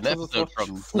from Hot an to the episode touch.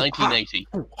 from 1980.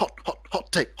 Ooh,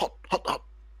 hot take. Hot.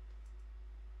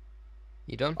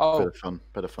 You done? Bit Oh, of fun.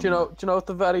 do you know at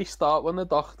the very start when the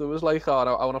doctor was like, "Oh,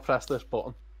 no, I want to press this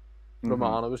button," Mhm.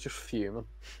 Romana was just fuming.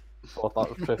 Thought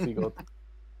that was pretty good.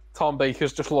 Tom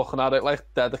Baker's just looking at it like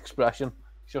dead expression.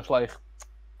 He's just like, "I'm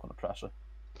gonna press it."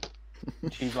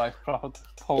 And she's like, proper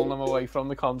pulling him away from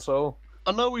the console.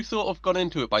 I know we've sort of gone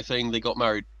into it by saying they got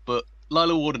married, but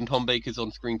Lila Ward and Tom Baker's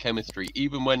on-screen chemistry,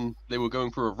 even when they were going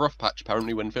through a rough patch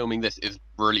apparently when filming this, is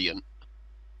brilliant.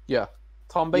 Yeah,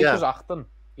 Tom Baker's acting,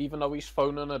 even though he's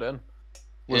phoning it in,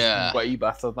 was Yeah. way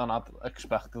better than I'd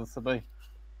expected it to be.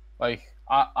 Like,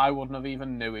 I wouldn't have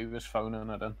even knew he was phoning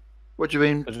it in. What do you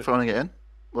mean Is it- phoning it in?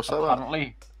 What's that about?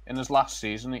 Apparently, in his last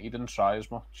season, he didn't try as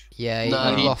much. Yeah,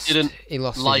 No, he he lost. didn't He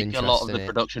lost his Like a interest lot of in the it.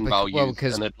 production Bec- values, well,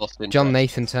 because and had lost interest. John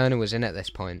Nathan Turner was in at this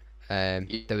point. There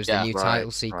was the Yeah. new Right, title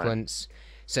right. sequence,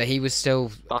 so he was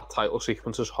still. That title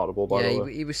sequence is horrible, by Yeah, the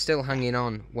way. he was still hanging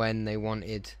on when they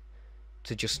wanted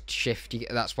to just shift.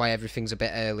 That's why everything's a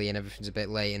bit early and everything's a bit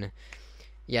late, and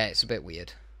yeah, it's a bit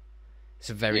weird. It's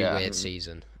a very weird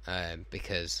season,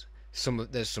 because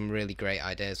there's some really great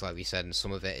ideas, like we said, and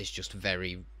some of it is just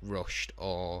very rushed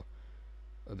or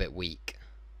a bit weak.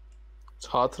 It's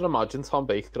hard to imagine Tom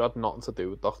Baker had nothing to do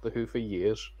with Doctor Who for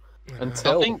years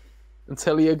until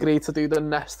he agreed to do the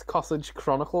Nest Cottage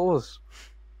Chronicles.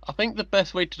 I think the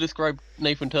best way to describe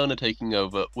Nathan Turner taking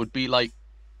over would be like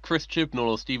Chris Chibnall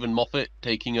or Stephen Moffat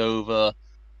taking over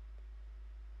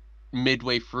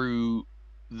midway through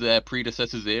their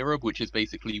predecessor's era, which is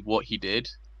basically what he did.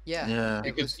 Yeah.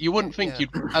 Because you wouldn't think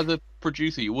as a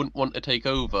producer, you wouldn't want to take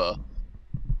over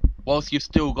whilst you've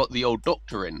still got the old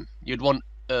Doctor in. You'd want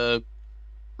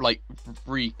like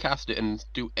recast it and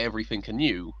do everything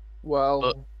anew. Well,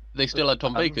 but they still had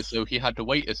Tom Baker, so he had to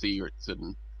wait a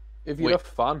season. If you're a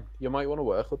fan, you might want to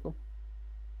work with them.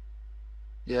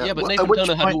 Yeah, but Nathan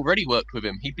Turner had already worked with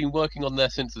him. He'd been working on there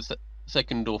since the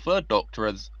second or third Doctor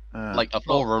as like a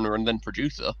forerunner and then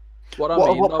producer. What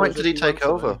point did he take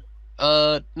over?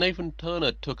 Nathan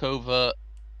Turner took over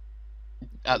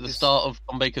at the start of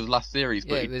Tom Baker's last series,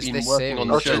 but he'd been working on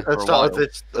the show for a while.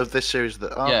 Of this series,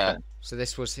 yeah. So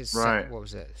this was his what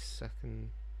was it? Second?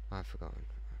 I've forgotten.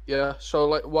 Yeah. So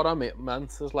like, what I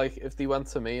meant is like, if they went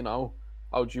to me now,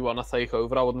 how do you want to take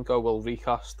over? I wouldn't go, well,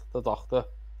 recast the Doctor.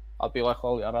 I'd be like,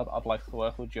 well, yeah, I'd like to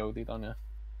work with Jodie, don't you?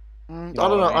 I don't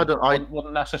know. I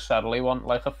wouldn't necessarily want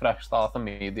like a fresh start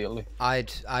immediately.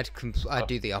 I'd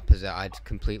do the opposite. I'd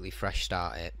completely fresh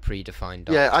start it, predefined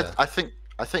Doctor. Yeah, I think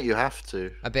you have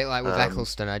to. A bit like with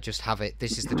Eccleston, I just have it.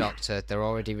 This is the Doctor. They're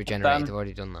already regenerated. They've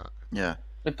already done that. Yeah.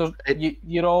 It does.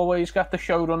 You'd always get the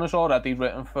showrunners already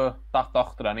written for that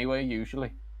Doctor anyway.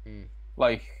 Usually,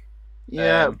 like.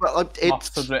 Yeah, but like,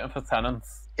 it's written for Tennant.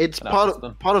 It's part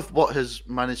of what has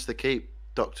managed to keep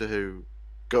Doctor Who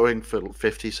going for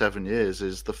 57 years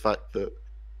is the fact that,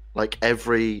 like,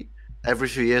 every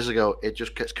few years ago, it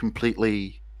just gets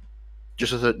completely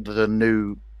just as a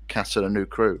new cast and a new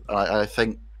crew. And I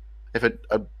think if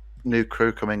a new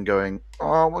crew come in going,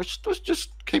 oh, let's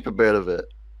just keep a bit of it.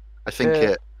 I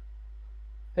think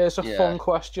Here's a fun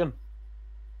question.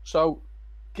 So,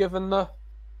 given the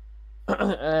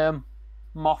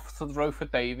Moffat had wrote for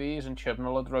Davies and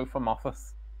Chibnall had wrote for Moffat,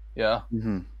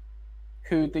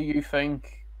 who do you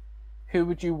think? Who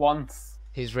would you want?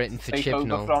 Who's written for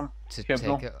Chibnall?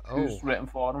 Who's written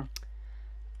for him?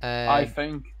 I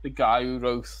think the guy who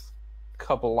wrote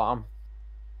Kablam.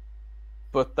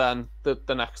 But then the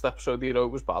next episode he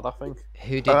wrote was bad, I think.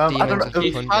 Who did Demons of the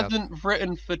He Punjab? hasn't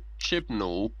written for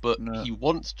Chibnall, but he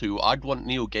wants to. I'd want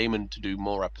Neil Gaiman to do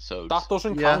more episodes. That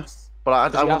doesn't count.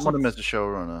 But I wouldn't want him as a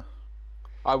showrunner.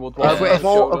 I would want of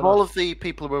all of the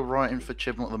people who are writing for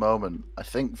Chibnall at the moment, I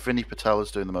think Vinny Patel is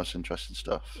doing the most interesting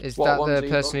stuff. Is that the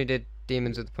person who did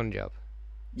Demons of the Punjab?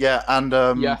 Yeah, and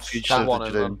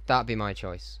that'd be my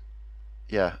choice.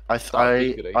 Yeah, I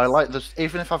like this.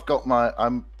 Even if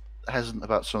I'm hesitant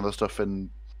about some of the stuff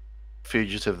in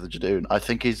Fugitive of the Jadoon. I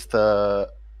think he's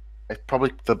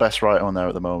probably the best writer on there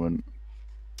at the moment.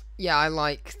 Yeah, I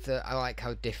like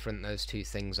how different those two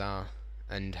things are,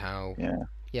 and how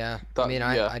there's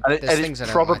things that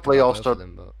I don't like about both of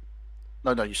them,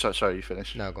 but no, sorry, you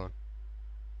finish. No, go on.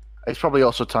 It's probably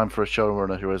also time for a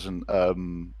showrunner who isn't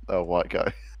a white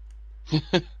guy.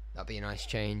 That'd be a nice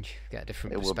change. Get a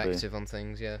different perspective on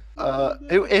things. Yeah.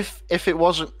 If it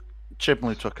wasn't Chibnall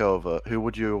who took over, who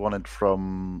would you have wanted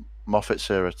from Moffat's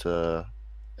era to?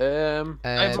 I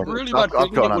have a really bad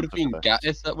feeling it would have been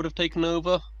Gatiss that would have taken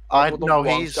over.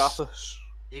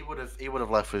 He would have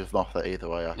left with Moffat either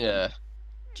way. I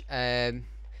think.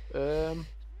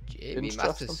 Jamie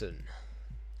Matheson.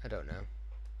 I don't know.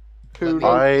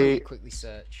 Let me quickly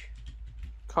search.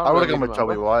 I would have gone with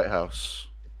Toby Whitehouse.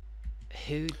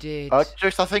 Who did? I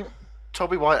think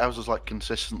Toby Whitehouse was like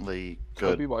consistently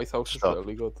good. Toby Whitehouse is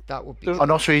really good. That would be.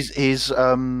 And also he's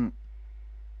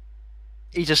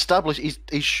established.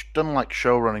 He's done like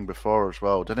show running before as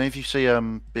well. Did any of you see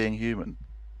Being Human?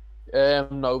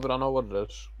 No, but I know what it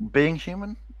is. Being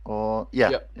Human, or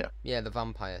yeah, the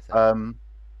vampire thing.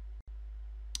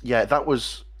 Yeah, that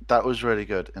was really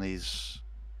good, and he's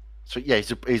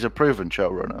a proven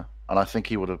showrunner, and I think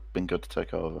he would have been good to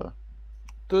take over.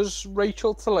 Does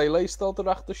Rachel Talalay still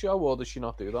direct the show, or does she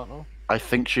not do that now? I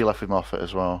think she left with Moffat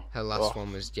as well. Her last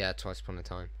one was Twice Upon a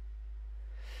Time.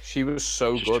 She was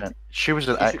so good. She was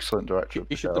an excellent director.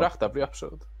 She should direct every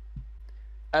episode.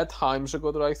 Ed Himes a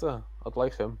good writer. I'd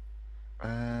like him.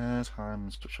 Ed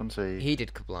Himes, which one's he? He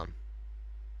did Kablam.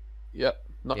 Yeah,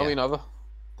 he never.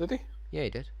 Did he? Yeah, he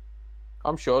did.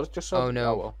 I'm sure. It's just so. Oh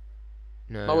no.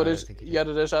 No, it is. It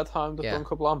is Ed Himes that done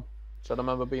Kablam. So I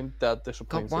remember being dead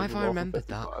disappointed. God, why have with I Orphan remembered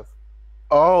that? 55.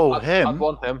 Oh, I'd him?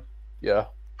 want him. Yeah.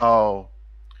 Oh,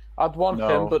 I'd want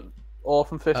No. him, but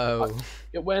Orphan 55. Oh,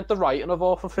 It weren't the writing of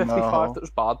Orphan 55 No. that was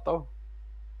bad, though.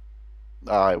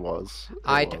 it was. It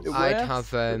I'd was. It I'd weren't.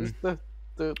 have It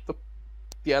was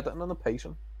the editing and the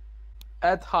pacing.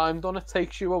 Ed Heim done It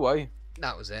Takes You Away.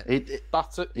 that was it.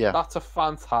 That's a Yeah. That's a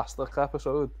fantastic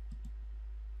episode.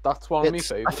 That's one of my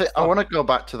It's- I favorites. think I want to go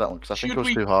back to that one because I think Should it was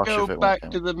we too harsh go of it. back when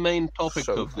it to came. the main topic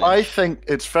So of this? I think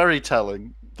it's very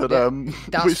telling that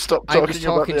Yeah, we stopped I talking was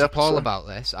about talking the to Paul episode. about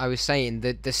this. I was saying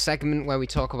that the segment where we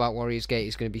talk about Warriors Gate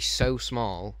is going to be so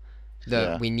small that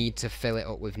Yeah. we need to fill it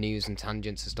up with news and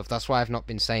tangents and stuff. That's why I've not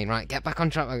been saying, right, get back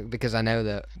on track, because I know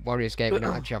that Warriors Gate, we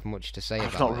don't actually have much to say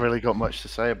I've about not it. really got much to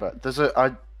say about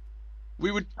it. We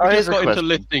Here's just a got into question.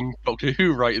 listing Doctor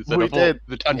Who writers, and We I thought did.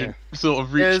 the tangent sort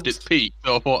of reached Here's- its peak,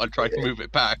 so I thought I'd try to move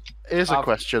it back. Here's a I've-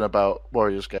 question about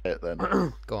Warriors Gate then.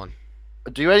 Go on.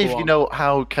 Do any of Go you on. know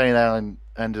how Kane Allen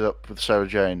ended up with Sarah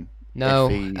Jane? No,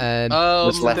 If he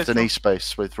was Um, left in different-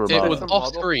 E-Space with it Romana. was Different off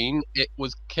model. screen. It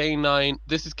was K9.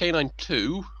 This is K9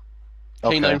 2.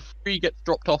 Okay. K9 3 gets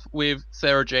dropped off with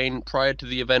Sarah Jane prior to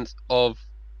the events of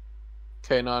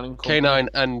K9 and Company. K9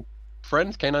 and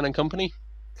Friends, K9 and Company,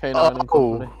 K9 and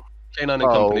Company. K9 and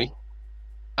Company,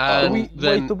 and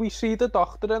then Did we see the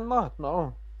Doctor in that?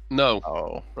 No. no,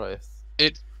 Oh. Right.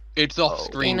 it's off Oh.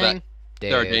 screen that,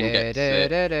 Sarah Jane gets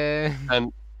it.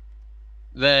 and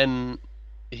then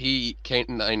he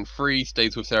K9 3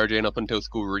 stays with Sarah Jane up until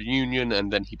school reunion,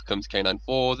 and then he becomes K9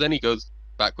 4. Then he goes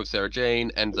back with Sarah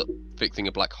Jane, ends up fixing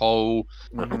a black hole.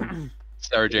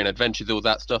 Sarah Jane adventures, all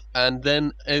that stuff, and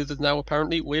then is now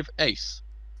apparently with Ace.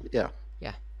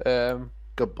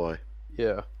 Good boy.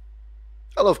 Yeah.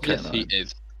 I love Yes, Kane he Allen.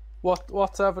 is.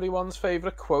 What's everyone's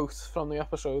favourite quote from the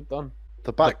episode then?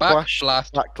 The The backlash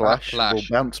backlash will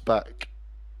bounce back.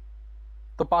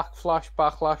 The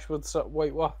backlash would say,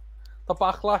 wait, what? The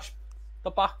backlash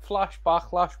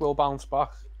will bounce back.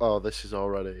 Oh, this is the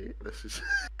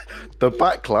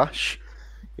backlash.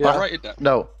 Yeah. I'll write it down.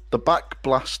 No, the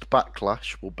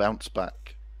backlash will bounce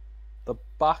back. The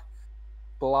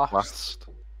Blast.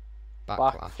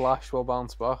 backlash will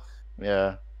bounce back.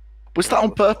 Yeah. Was that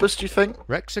on purpose? Do you think?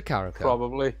 Rexa Carrico.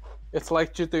 Probably. It's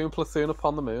like you're doing Platoon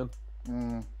upon the moon.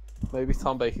 Mm. Maybe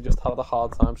Tom Baker just had a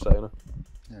hard time saying it.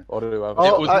 Yeah. Or whoever.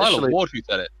 Oh, It was Milo actually- Ward who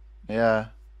said it. Yeah.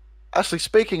 Actually,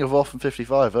 speaking of Orphan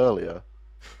 55 earlier,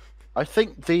 I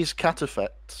think these cat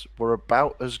effects were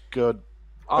about as good.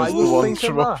 I the was ones thinking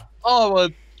from- that. Oh, a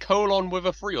colon with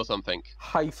a 3 or something.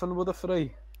 Hyphen with a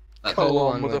 3. That's Colon all.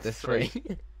 One with with a the 3.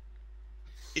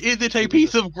 Is it a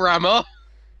piece of grammar?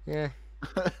 Yeah.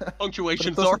 But it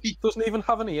Punctuation, doesn't, sorry. doesn't even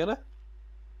have an E in it.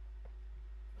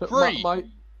 But Free.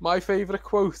 My favourite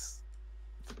quote.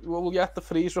 Well, yeah, the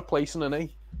 3 is replacing an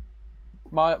E.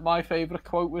 My favourite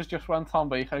quote was just when Tom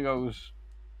Baker goes,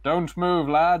 "Don't move,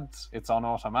 lads. It's on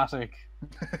automatic."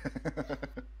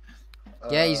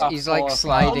 Yeah, he's like Tom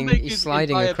sliding. Baker's He's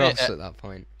sliding entire across bit- at that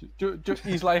point.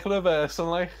 He's like reversing,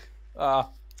 like,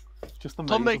 just amazing.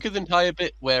 Tom Baker's entire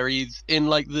bit where he's in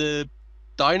like the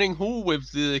dining hall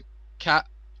with the cat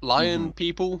lion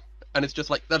people, and it's just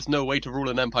like that's no way to rule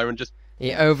an empire, and just He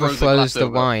throws the overflows glass the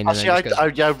over. wine. And Actually, then just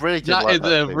goes, I really did that like is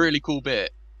that a bit. really cool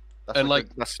bit. That's and, a like,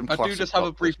 good- that's some I do classic just have a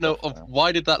Doctor brief note stuff, of yeah.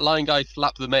 why did that lion guy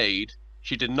slap the maid?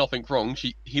 She did nothing wrong.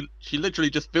 She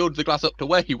literally just filled the glass up to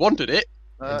where he wanted it,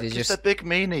 They 'cause just- they're big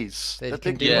meanies. they They're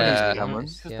can big do Yeah. meanies, whatever Cameron. they want,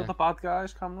 Just yeah. the bad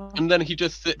guys, Cameron. and then he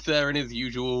just sits there in his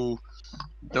usual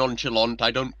nonchalant, I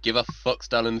don't give a fuck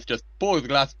stance, just pour the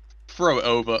glass, throw it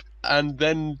over, and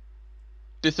then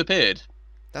disappeared.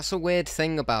 That's a weird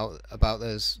thing about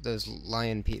those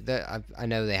lion people. I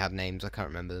know they had names. I can't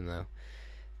remember them though.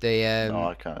 They No,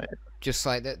 I can't. just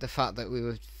like the fact that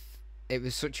it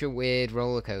was such a weird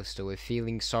roller coaster with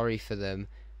feeling sorry for them,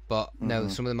 but no,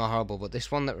 Mhm. some of them are horrible. But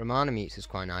this one that Romana meets is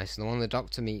quite nice, and the one the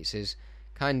Doctor meets is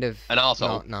kind of An arsehole.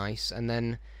 not nice. And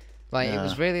then like it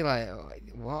was Yeah. really like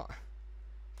what?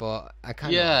 But I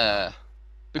kind of Yeah.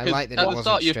 Because like that at it the wasn't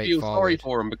start you feel sorry straightforward.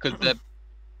 for them because they're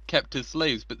kept as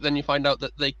slaves, but then you find out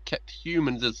that they kept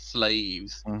humans as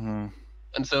slaves. Mm-hmm.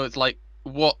 And so it's like,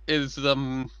 what is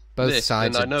both this,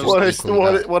 sides and I are know- just What is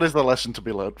equally bad. what is the lesson to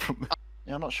be learned from this?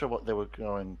 Yeah, I'm not sure what they were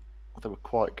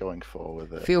quite going for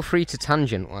with it. Feel free to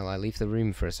tangent while I leave the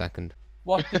room for a second.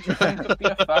 What did you think of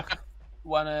the effect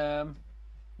when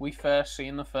we first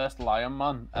seen the first Lion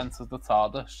Man enter the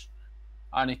TARDIS,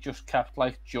 and it just kept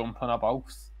like jumping about?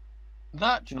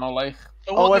 that? Do you know, like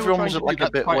So Oh, what they were everyone trying was to do, like a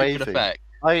that's bit quite good wavy. effect.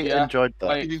 I Yeah, enjoyed that.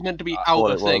 like- He's meant to be What out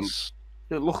it of thing. was.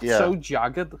 it looked Yeah. so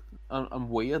jagged and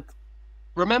weird.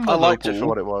 Remember, I liked it for Paul,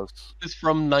 what it was. this is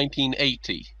from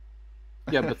 1980.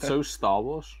 Yeah, but so's Star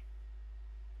Wars.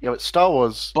 Yeah, but Star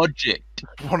Wars, Budget.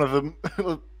 one of them,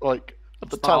 like at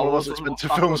the Star time, the Wars most was expensive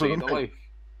back films with ever either, made. like,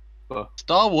 but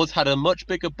Star Wars had a much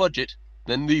bigger budget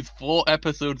than these 4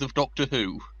 episodes of Doctor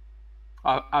Who.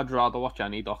 I'd rather watch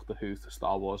any Doctor Who to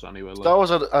Star Wars anyway. Like. Star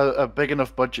Wars had a big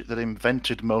enough budget that it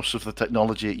invented most of the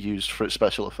technology it used for its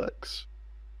special effects.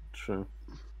 True.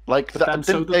 Like, But then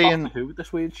so did Doctor Who with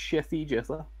this weird shitty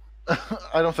jitter.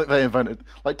 I don't think they invented.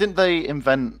 Like, didn't they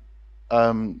invent?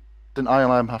 Didn't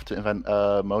ILM have to invent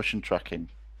motion tracking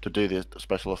to do the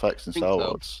special effects in Think Star so.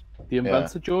 Wars? The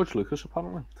inventor George Lucas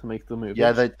apparently to make the movie.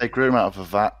 Yeah, they grew him out of a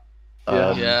vat.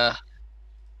 Yeah. Yeah.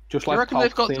 Just I like reckon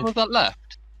they've got some of that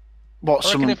left. What,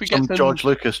 I reckon if we get some- George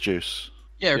Lucas juice?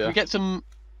 Yeah, if Yeah. we get some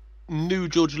new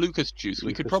George Lucas juice,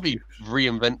 we could Lucas probably juice.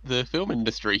 reinvent the film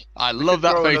industry. I love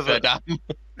that throw face another- there,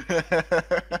 Dan.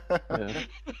 Yeah.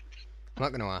 I'm not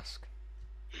going to ask.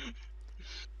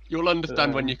 You'll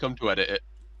understand when you come to edit it.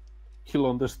 You'll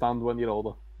understand when you're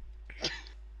older.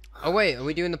 Oh wait, are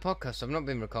we doing the podcast? I've not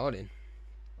been recording.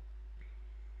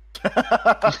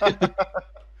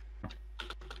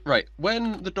 Right,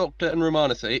 when the Doctor and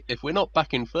Romana say, if we're not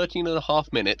back in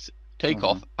 13.5 minutes, take Mhm.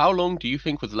 off, how long do you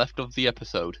think was left of the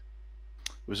episode?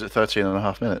 Was it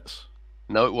 13.5 minutes?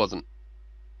 No, it wasn't.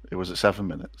 It was it 7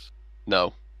 minutes?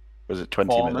 No. Was it 20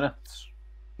 4 minutes? minutes.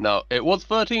 No, it was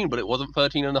 13, but it wasn't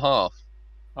 13.5.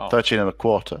 Oh. 13 and a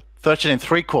quarter. 13 and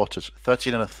 3/4.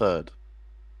 13 and a third.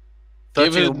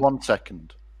 13 Given- and 1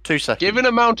 second. 2 seconds. Given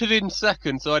amounted in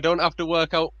seconds, so I don't have to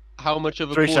work out how much of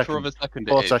a 3 quarter seconds. of a second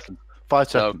 4 it is. seconds.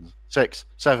 5 No. seconds. 6,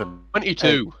 7.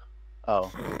 22.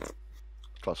 Oh.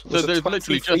 Close So enough. Was it there's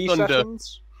literally 23 just under-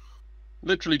 seconds?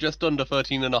 Literally just under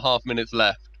 13.5 minutes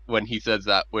left when he says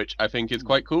that, which I think is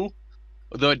quite cool.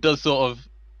 Although it does sort of,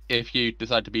 if you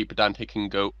decide to be pedantic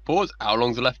and go, pause, how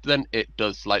long's left then? It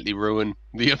does slightly ruin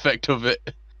the effect of it.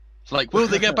 It's like, will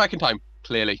they get back in time?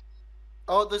 Clearly.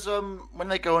 Oh, there's when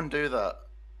they go and do that,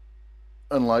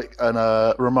 and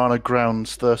Romana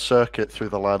grounds the circuit through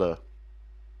the ladder.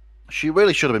 She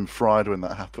really should have been fried when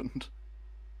that happened.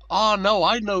 Oh no,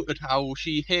 I noted how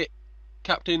she hit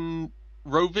Captain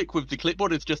Rovik with the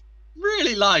clipboard. It's just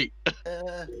really light.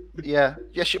 Yeah.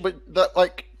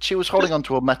 She was holding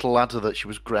onto a metal ladder that she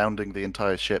was grounding the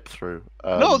entire ship through.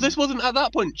 No, this wasn't at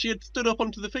that point. She had stood up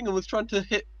onto the thing and was trying to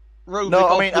hit Rovik No,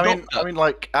 off I mean, the I mean, Doctor. I mean,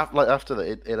 like after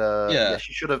that, Yeah. yeah,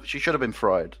 she should have been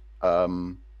fried.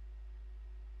 I'm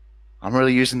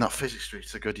really using that physics tree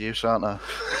to good use, aren't I?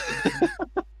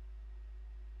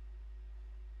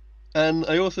 And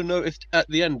I also noticed at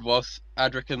the end, whilst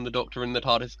Adric and the Doctor in the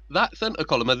TARDIS, that centre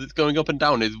column as it's going up and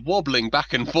down is wobbling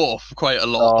back and forth quite a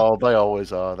lot. Oh, they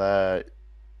always are. There's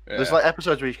Yeah. like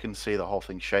episodes where you can see the whole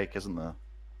thing shake, isn't there?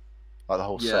 Like the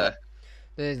whole Yeah. set.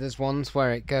 There's ones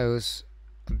where it goes,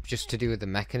 just to do with the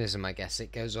mechanism, I guess.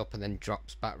 It goes up and then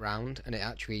drops back round, and it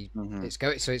actually Mhm. it's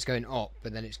going up,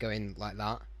 but then it's going like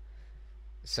that.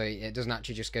 So it doesn't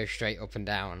actually just go straight up and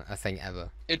down, I think, ever.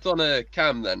 It's on a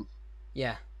cam then,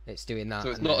 Yeah, it's doing that. so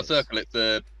it's and not a then circle.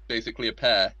 It's basically a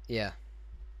pair. Yeah.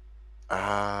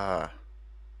 Ah,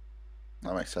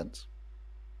 that makes sense.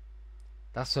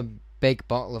 That's a big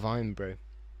bottle of Iron Brew.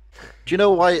 Do you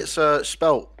know why it's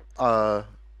spelt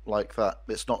like that?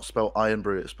 It's not spelt Iron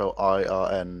Brew. It's spelt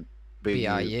IRNBU.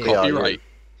 BIU. Copyright.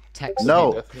 Text.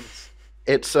 No. Difference.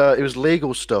 It was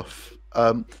legal stuff.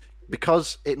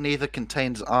 Because it neither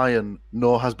contains iron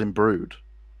nor has been brewed.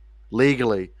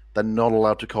 Legally, they're not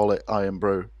allowed to call it Iron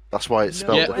Brew. That's why it's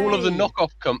spelled Yeah, different. all of the way.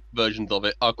 knockoff versions of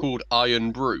it are called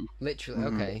Iron Brew. Literally,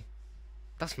 Mhm. okay.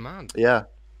 That's mad. Yeah.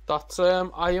 That's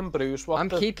Iron Brews. What I'm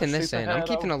keeping this in. I'm superhero-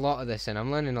 keeping a lot of this in. I'm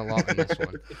learning a lot in this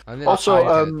one. I'm Also, really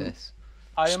good at this.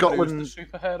 Iron Scotland- Brew's the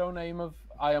superhero name of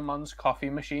Iron Man's coffee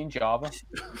machine, Java.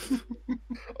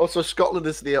 Also, Scotland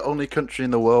is the only country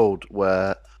in the world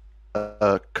where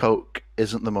Coke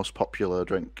isn't the most popular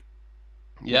drink.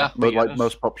 Yeah. But Like yes.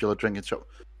 most popular drinking shop.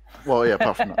 Well, yeah,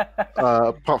 apart from that.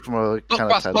 Apart from a can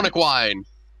of Buckfast Tennent's. tonic wine.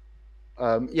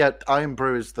 Yeah, Iron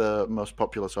Brew is the most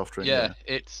popular soft drink. Yeah,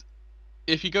 it's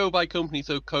if you go by company,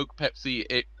 so Coke,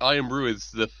 Pepsi, Iron Brew is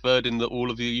the third in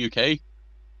all of the UK.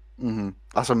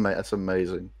 That's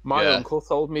amazing. My Yeah. uncle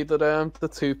told me that the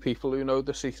two people who know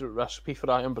the secret recipe for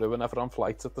Iron Brew are never on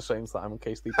flights at the same time in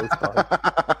case they both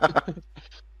die.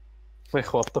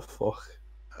 Like, what the fuck?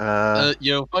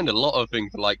 You'll find a lot of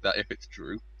things like that if it's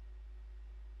true.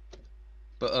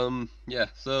 But yeah.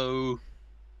 So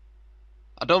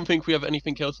I don't think we have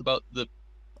anything else about the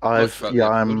I'm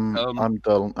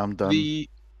done.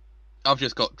 I've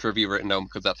just got trivia written down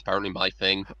because that's apparently my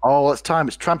thing. Oh, it's time.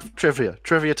 It's trivia.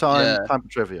 Trivia time. Yeah. Time for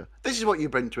trivia. This is what you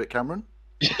bring to it, Cameron.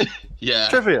 Yeah.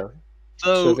 Trivia.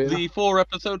 So Trivia. the 4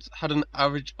 episodes had an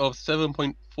average of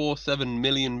 7.47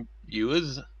 million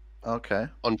viewers Okay.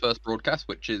 on first broadcast,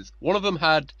 which is one of them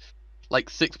had like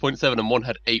 6.7 and one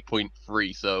had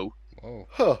 8.3. So Whoa.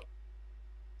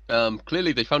 Huh.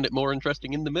 clearly they found it more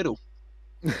interesting in the middle.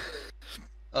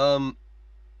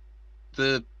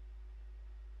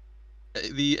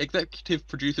 The executive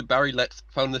producer Barry Letts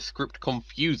found the script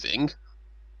confusing,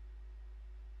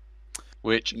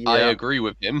 which I Yeah. agree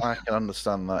with him. I can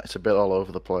understand that. It's a bit all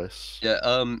over the place.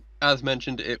 Yeah. As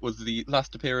mentioned, it was the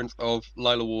last appearance of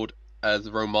Lila Ward as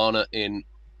Romana in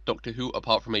Doctor Who,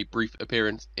 apart from a brief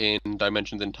appearance in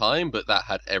Dimensions in Time, but that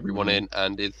had everyone in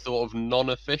and is sort of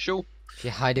non-official.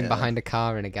 She's hiding Yeah. behind a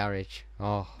car in a garage.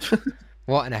 Oh,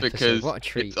 what an episode! Because What a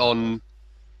treat! it's on.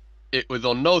 It was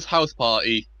on Noel's house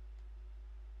party.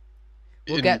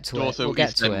 We'll in get to it. Dorso We'll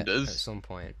get to it EastEnders. at some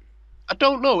point. I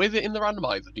don't know. Is it in the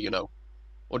randomizer? Do you know?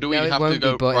 Or do we No, it have to won't be,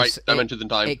 go but right it's- Dimensions in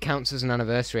Time? It counts as an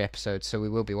anniversary episode, so we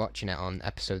will be watching it on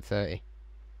episode 30.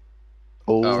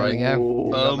 Oh, All There we go.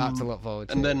 We've got that to Um, look forward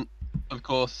to. And then, of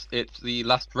course, it's the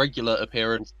last regular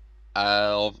appearance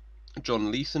of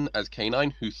John Leeson as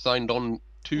K9, who signed on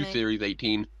to Right. Series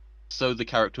 18, so the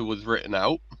character was written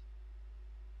out.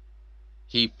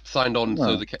 He signed on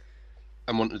Oh.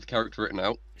 and wanted the character written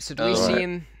out. So do we Right. see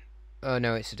him? Oh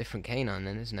no, it's a different K9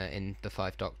 then, isn't it? In the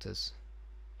Five Doctors.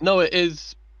 No, it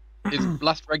is his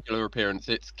last regular appearance.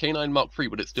 It's K9 Mark III,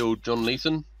 but it's still John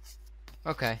Leeson.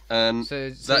 Okay. And So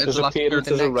that is His the last appearance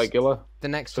the as a next- regular. the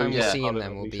next So time we yeah. see him, Not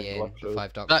then in will every be single in the episode.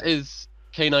 Five Doctors. that is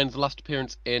K9's last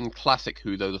appearance in Classic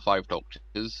Who, though, the Five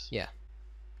Doctors. Yeah.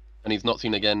 And he's not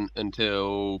seen again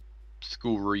until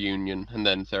School Reunion and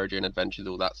then Sarah Jane Adventures,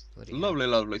 all that Bloody hell. lovely,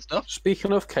 lovely stuff.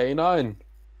 Speaking of K9,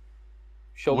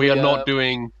 shall We are not uh,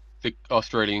 doing the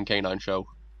Australian K9 show.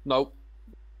 No.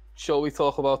 Shall we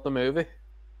talk about the movie?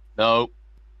 No.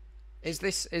 Is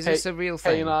this a real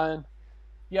thing? K9.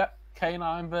 Yeah,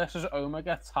 K9 versus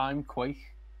Omega Time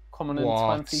Quake coming in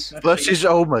What? 2015. versus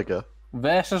Omega.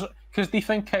 Versus, because they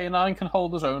think K9 can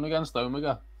hold his own against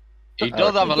Omega. He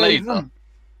does have a laser.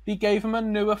 They gave him a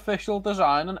new official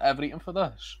design and everything for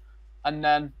this, and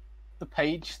then the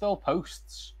page still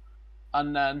posts,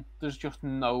 and then there's just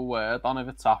no word on if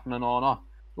it's happening or not.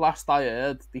 Last I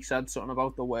heard, they said something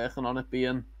about the working on it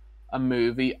being a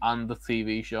movie and a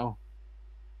TV show,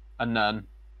 and then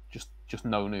just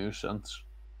no news since.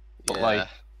 But Yeah.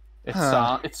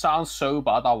 it sounds so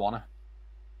bad. I want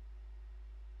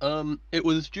it. It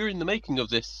was during the making of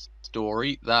this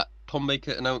story that Tom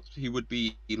Baker announced he would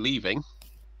be leaving.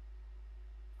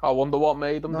 I wonder what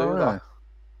made them do Alright. that.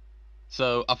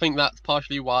 So I think that's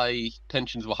partially why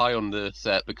tensions were high on the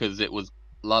set, because it was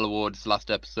Lila Ward's last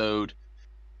episode,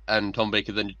 and Tom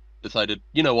Baker then decided,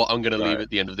 you know what, I'm going to leave Right. at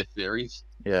the end of this series.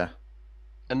 Yeah.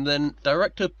 And then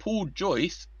director Paul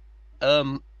Joyce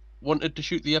wanted to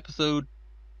shoot the episode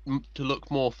to look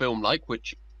more film-like,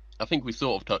 which I think we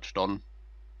sort of touched on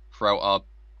throughout our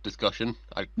discussion.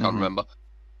 I can't Mhm. remember.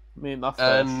 I mean, that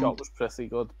first And- shot was pretty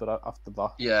good, but after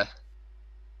that, Yeah.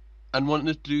 And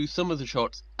wanted to do some of the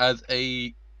shots as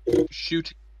a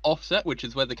shoot offset, which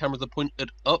is where the cameras are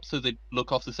pointed up so they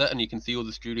look off the set and you can see all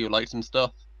the studio lights and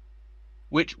stuff,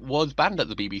 which was banned at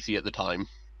the BBC at the time.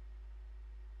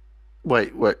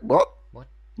 Wait, what? What? What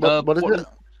is one it? of-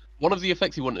 One of the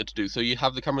effects he wanted to do, so you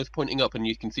have the cameras pointing up and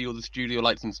you can see all the studio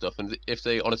lights and stuff, and if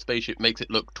they on a spaceship makes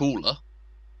it look taller,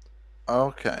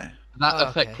 Okay. that Oh,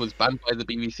 effect okay. was banned by the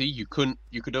BBC. You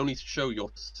could only show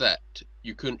your set.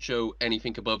 You couldn't show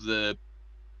anything above the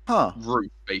Huh.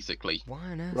 roof, basically. Why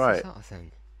on earth Right. is that a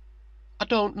thing? I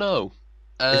don't know.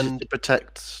 Is it And to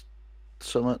protect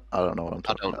someone? I don't know what I'm I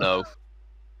talking don't about.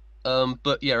 know.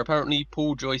 But yeah, apparently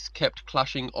Paul Joyce kept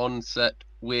clashing on set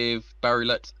with Barry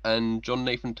Letts and John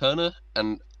Nathan Turner,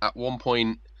 and at one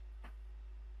point,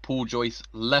 Paul Joyce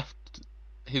left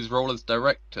his role as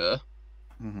director,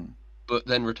 hmm but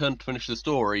then returned to finish the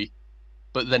story,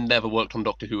 but then never worked on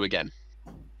Doctor Who again.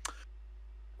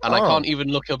 And I Oh. can't even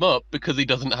look him up because he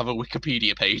doesn't have a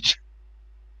Wikipedia page.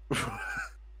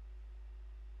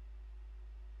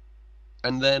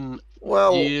 And then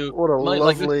Well, You what a might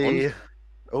like this lovely.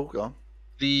 Oh, go on.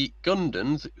 the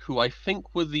Gundans, who I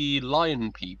think were the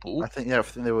Lion people, I think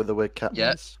they were the weird cat. Yeah.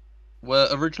 ones. were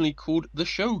originally called the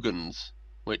Shoguns,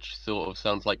 which sort of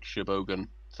sounds like Shobogen,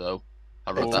 so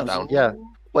I wrote that down. Yeah.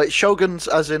 Wait, shoguns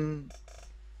as in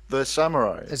the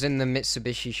samurai. As in the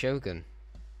Mitsubishi Shogun,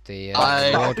 the I-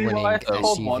 award-winning That'd be why it's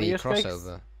called SUV Warriors Gate.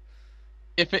 crossover.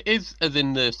 If it is as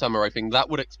in the samurai thing, that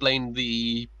would explain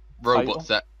the robots Title?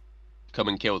 that come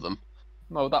and kill them.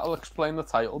 no, that'll explain the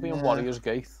title being Yeah. Warriors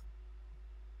Gate.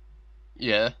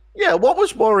 Yeah, Yeah, what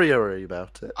was warrior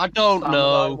about it? I don't Samurai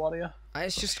know. Warrior.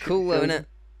 It's just cool, though, isn't it?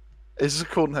 It's a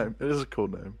cool name. It is a cool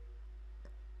name.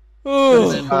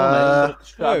 Oh,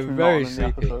 Very very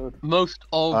sleepy. Most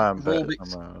of I'm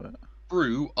Rawvik's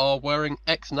crew are wearing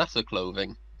ex-NASA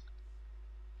clothing.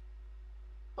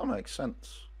 That makes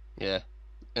sense. Yeah,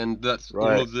 and that's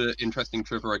Right. all of the interesting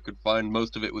trivia I could find.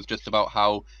 Most of it was just about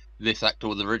how this actor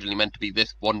was originally meant to be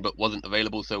this one but wasn't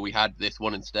available, so we had this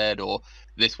one instead, or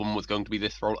this one was going to be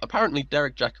this role. Apparently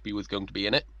Derek Jacobi was going to be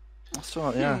in it, That's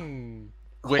right, yeah.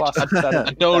 which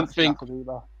I don't think would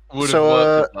have So,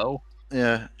 worked as well.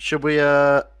 Yeah. Should we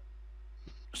wrap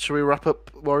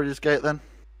up Warriors Gate then?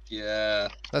 Yeah.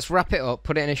 Let's wrap it up,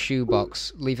 put it in a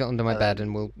shoebox, leave it under my bed,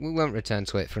 and we won't return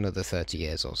to it for another 30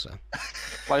 years or so.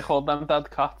 Like all them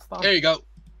dead cats. Then. There you go.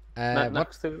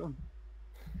 Next to them.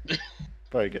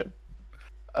 Very good.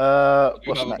 You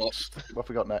What's have a next? box. What have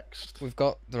we got next? We've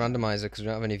got the randomizer because we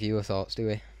don't have any viewer thoughts, do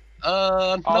we?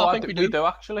 No, I think we do.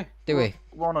 Actually. Do we?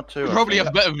 One or two. We I probably think.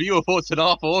 have better viewer thoughts than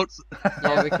our thoughts.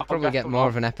 Yeah, we could probably get definitely. more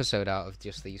of an episode out of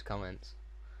just these comments.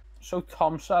 So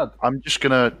Tom said, I'm just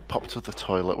gonna pop to the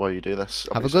toilet while you do this.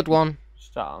 Have a good one.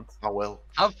 "Stand." I will.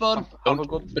 Have fun. Have a Don't-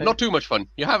 good but not too much fun.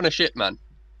 You're having a shit, man.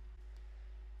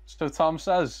 So Tom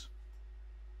says,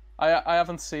 I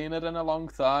haven't seen it in a long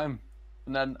time.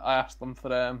 And then I asked him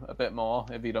for a bit more,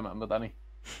 if he remembered any.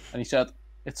 And he said,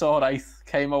 it's alright.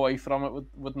 Came away from it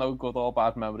with no good or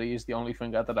bad memories. The only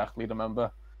thing I directly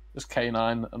remember is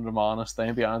K9 and Romana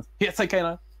staying behind. Here, take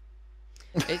K9.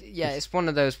 It's one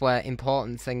of those where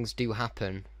important things do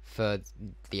happen for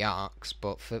the arcs,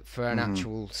 but for an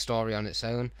actual story on its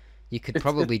own, you could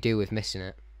probably do with missing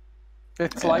it.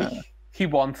 It's like he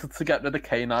wanted to get rid of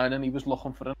K9 and he was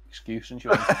looking for an excuse, and she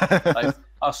went, right,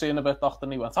 I'll see you in a bit, Doctor.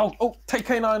 And he went, oh, take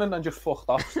K9, and then just fucked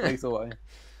off straight away.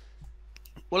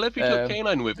 Well, if he took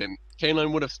K9 with him,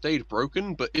 K9 would have stayed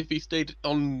broken, but if he stayed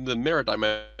on the mirror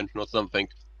dimension or something,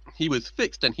 he was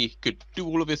fixed and he could do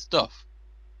all of his stuff.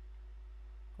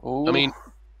 Ooh. I mean,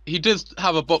 he does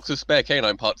have a box of spare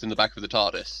K9 parts in the back of the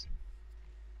TARDIS.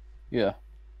 Yeah.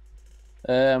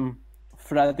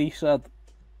 Freddie said,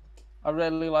 I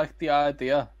really like the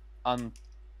idea, and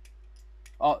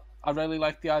I really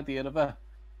like the idea of it,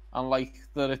 and like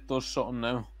that it does something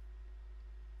new.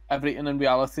 Everything in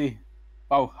reality,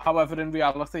 however, in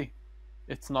reality,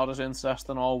 it's not as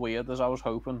interesting or weird as I was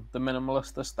hoping. The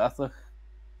minimalist aesthetic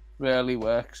really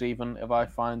works, even if I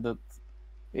find the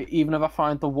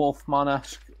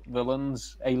Wolfman-esque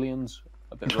villains, aliens,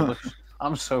 a bit rubbish.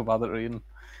 I'm so bad at reading.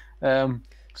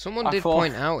 Someone did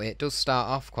point out it does start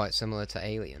off quite similar to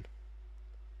Alien.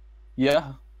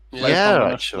 Yeah. Yeah,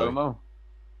 actually.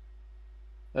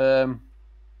 There's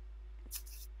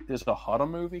a horror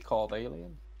movie called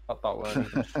Alien. That wasn't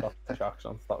even Scottish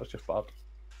accent. That was just bad.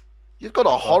 You've got a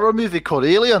horror movie called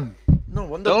Alien. No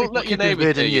wonder. Don't let your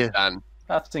neighbours hear you, you. Dan.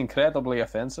 That's incredibly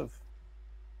offensive.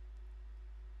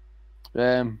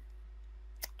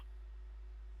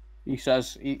 He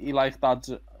says he liked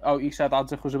Adzik. Oh, he said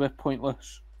Adzik was a bit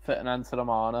pointless, fitting into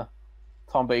Romana.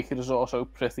 Tom Baker is also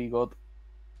pretty good.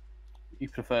 He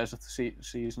prefers it to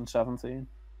season 17,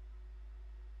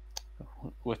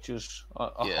 which is a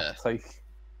hot take.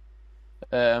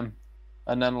 And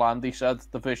then Landy said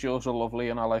the visuals are lovely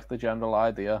and I like the general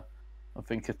idea. I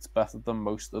think it's better than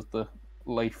most of the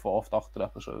late Fourth Doctor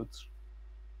episodes.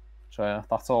 So yeah,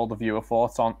 that's all the viewer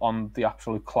thoughts on the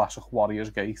absolute classic Warriors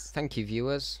Gate. Thank you,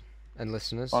 viewers and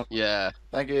listeners. Yeah.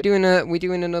 Thank you. We're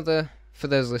doing another, for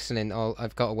those listening.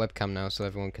 I've got a webcam now, so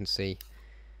everyone can see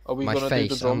Are we my gonna face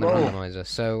do the on drum the roll? randomizer.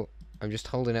 So I'm just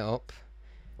holding it up.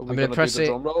 Are I'm gonna press do the it.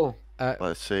 drum roll?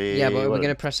 Let's see. Yeah, but we're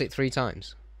gonna press it 3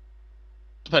 times.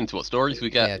 Depends what stories we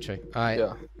get. Yeah, true. All right,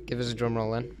 Yeah. give us a drum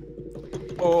roll then.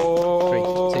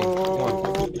 Oh. 3, 2,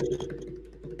 1.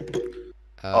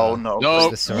 Oh no! No.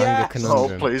 It's the Saranga Yes!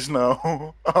 conundrum. Oh please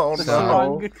no! Oh The no!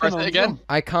 Saranga Press it again. conundrum.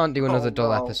 I can't do another dull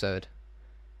no. episode.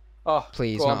 Oh,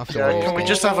 Please, go not on. after Yeah, Warriors can we Gate.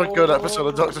 just have a good episode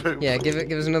of Doctor Who? Yeah, give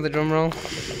us another drum roll.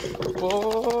 3,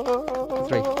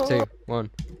 2, 1.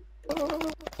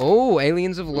 Oh,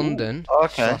 Aliens of London.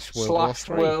 Okay. / World War Slash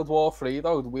 3. World War 3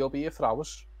 though. We'll be here for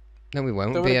hours. No, we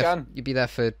won't. Do Be it here- again. You'll be there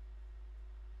for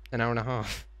an hour and a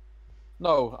half.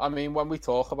 No, I mean when we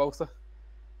talk about it.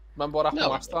 Remember what happened No.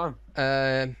 last time?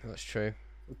 That's true.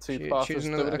 The two Choose parters. Do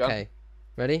another. it again. Okay,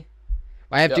 ready?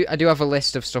 I do have a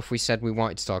list of stuff we said we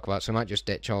wanted to talk about, so I might just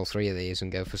ditch all 3 of these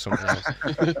and go for something else.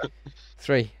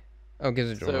 3. Oh, give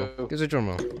us a drum roll. So- Give us a drum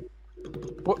roll.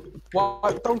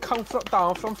 What? Don't count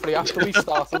down from 3 after we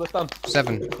started it then.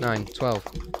 7, 9, 12.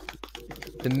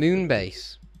 The moon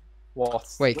base. What?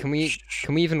 Wait, can we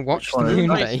even watch the one is moon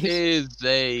Nice base? is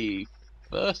a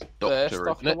first First Doctor, isn't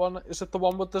Doctor it? one? Is it the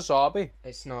one with the zombie?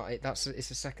 It's not.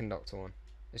 It's a second Doctor one.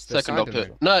 It's the Second Doctor.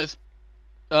 Cybermen. No, it's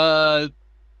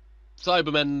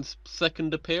Cybermen's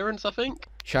second appearance, I think.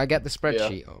 Should I get the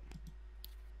spreadsheet up?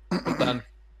 But then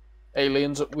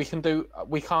aliens, we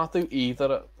can't do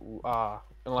either.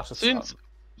 Unless it's Since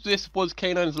this was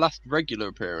K9's last regular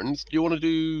appearance, do you want to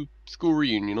do school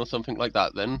reunion or something like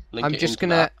that? Then I'm just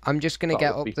gonna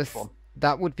get up the.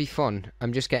 That would be fun.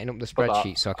 I'm just getting up the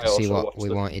spreadsheet so I can see what we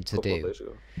wanted to do.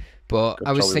 But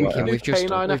I was thinking we've just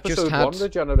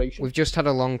had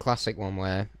a long classic one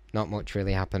where not much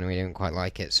really happened and we didn't quite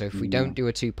like it. So if we don't do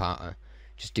a two-parter,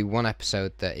 just do one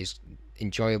episode that is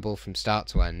enjoyable from start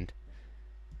to end.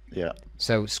 Yeah.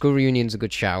 So school reunion's a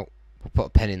good shout. We'll put a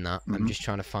pin in that. I'm just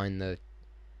trying to find the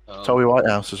Toby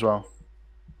Whitehouse as well.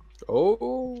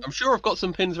 Oh, I'm sure I've got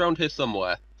some pins around here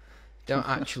somewhere. Don't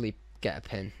actually get a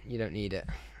pin. You don't need it.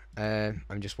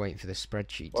 I'm just waiting for the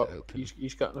spreadsheet to open.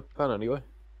 He's getting a pen anyway.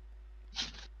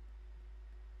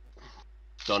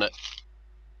 Done it.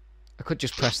 I could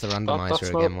just press the randomizer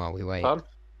again while we wait. Pen.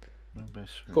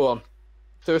 Go on.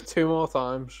 Do it 2 more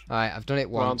times. Alright, I've done it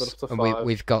Round once. it up to And 5.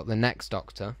 we've got the next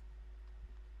Doctor.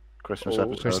 Christmas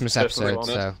episode. Christmas Christmas episode, one.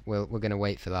 so we're going to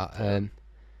wait for that.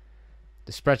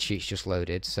 The spreadsheet's just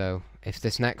loaded, so if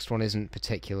this next one isn't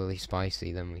particularly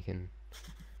spicy, then we can...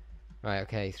 Right,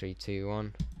 okay, 3, 2,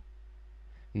 1.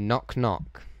 Knock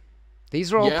Knock.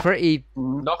 These are all pretty...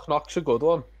 Knock Knock's a good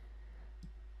one.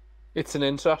 It's an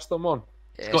interesting one.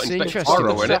 got It's Inspector interesting.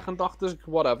 Horror The in it. second Doctor's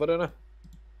whatever in it.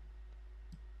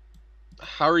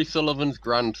 Harry Sullivan's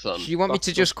grandson. Do you want me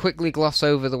to just quickly gloss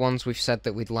over the ones we've said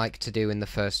that we'd like to do in the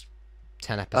first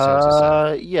 10 episodes or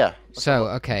so? Yeah. So,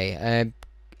 okay,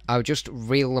 I'll just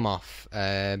reel them off.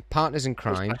 Partners in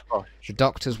Crime, The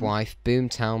Doctor's Wife,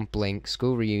 Boomtown, Blink,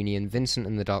 School Reunion, Vincent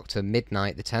and the Doctor,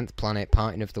 Midnight, The 10th Planet,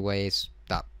 Parting of the Ways,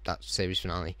 that series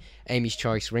finale, Amy's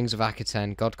Choice, Rings of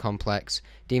Akaten, God Complex,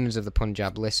 Demons of the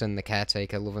Punjab, Listen, The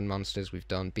Caretaker, Love and Monsters, we've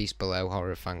done, Beast Below,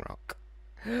 Horror of Fang Rock.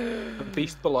 The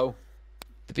Beast Below.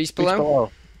 The Beast Below?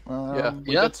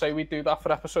 We did say we'd do that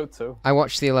for episode 2. I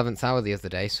watched the 11th hour the other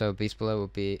day, so Beast Below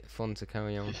would be fun to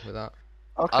carry on with that.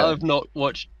 Okay. I've not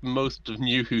watched most of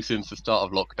New Who since the start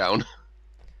of lockdown.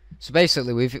 So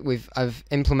basically, I've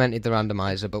implemented the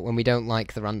randomizer, but when we don't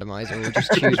like the randomizer, we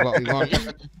just choose what we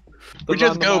want. We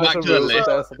just go back to the list.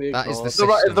 That is the The system.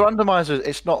 randomizer,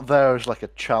 it's not there as like a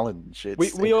challenge.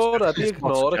 We already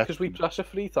ignore it because we press it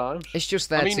 3 times. It's just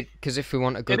there because if we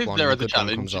want a good It is one, there a as a good one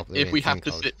challenge comes up. if we have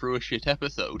to sit through a shit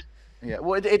episode. Yeah,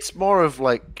 well, it's more of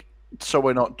like, so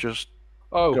we're not just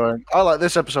Oh, going, I like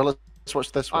this episode, let's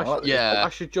watch this one. I like this Yeah. I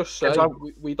should just say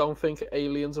we don't think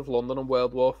Aliens of London and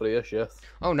World War 3 are shit.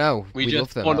 Oh no, We love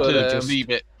just them. want but, to um, leave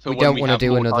it for we when don't we wanna have do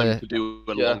more another- time to do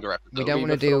a Yeah. longer episode. We don't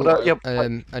want to leave it for do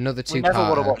yeah, another We never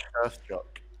want to two-parter, watch Earthshock.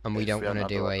 and we if don't we want to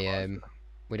haven't do had a randomizer.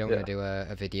 we don't want to do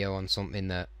a video on something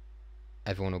that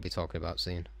everyone will be talking about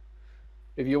soon.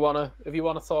 If you wanna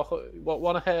talk,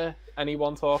 wanna hear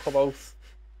anyone talk about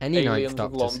Any Aliens Ninth of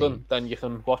Doctor London, scene. then you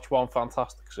can watch One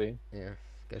Fantastic Scene Yeah.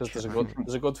 Go because check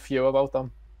there's a good few about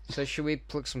them. So should we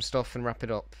plug some stuff and wrap it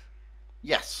up?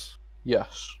 Yes.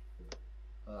 Yes.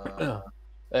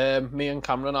 Me and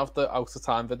Cameron have the Out of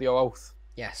Time video out.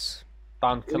 Yes.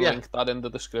 Dan can Yeah. link that in the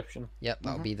description. Yep,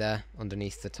 that'll be there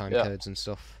underneath the time Yeah. codes and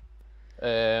stuff.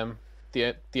 The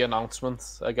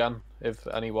announcement again, if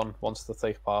anyone wants to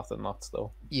take part in that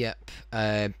still. Yep.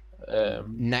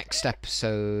 Next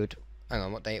episode. Hang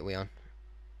on, what date are we on?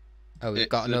 Oh, we've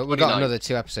It's got the we've got 29th. another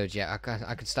 2 episodes yet. I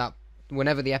can start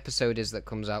whenever the episode is that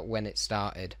comes out when it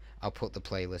started. I'll put the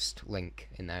playlist link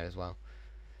in there as well.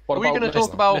 What Are we about gonna Mr.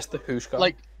 talk about, Mr. Hushka?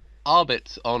 Like, our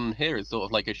bits on here is sort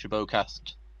of like a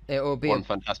Shabocast It will be. One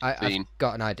Fantastic I've Scene.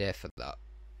 got an idea for that.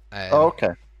 Oh,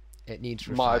 okay. It needs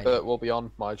my refining. bit will be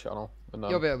on my channel. And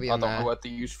Your bit will be I on don't there. know whether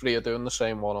you 3 are doing the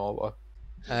same one or what.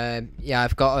 Yeah,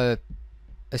 I've got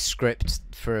a script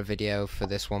for a video for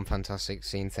this One Fantastic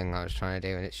Scene thing that I was trying to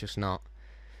do, and it's just not.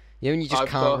 You know, when you just I've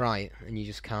can't got- write, and you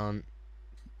just can't.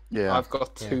 Yeah. I've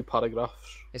got 2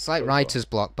 paragraphs. It's like so writer's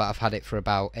block, but I've had it for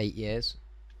about 8 years.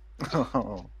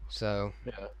 Oh. So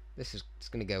Yeah. it's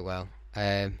gonna go well.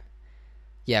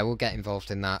 Yeah, we'll get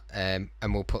involved in that, and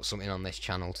we'll put something on this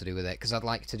channel to do with it because I'd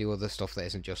like to do other stuff that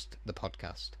isn't just the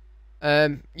podcast.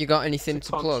 You got anything to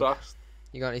plug? Contrast.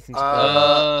 You got anything to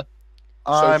plug?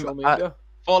 I'm Social at, media,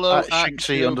 Follow at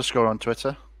Shinksy_ on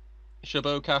Twitter.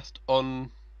 Shabocast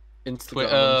on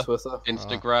Instagram, and Twitter.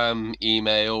 Instagram,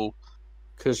 email.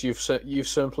 Because you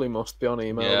simply must be on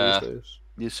email Yeah. these days.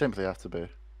 You simply have to be.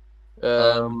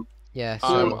 Yeah,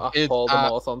 I'm so at is Paul the at-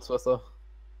 Mort on Twitter.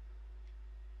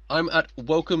 I'm at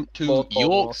Welcome to Paul Mort,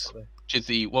 York's, sorry. which is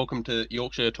the Welcome to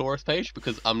Yorkshire tourist page,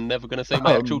 because I'm never going to say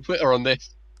my actual Twitter on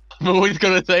this. I'm always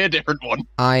gonna say a different one.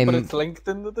 But it's linked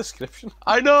in the description.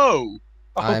 I know.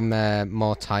 I'm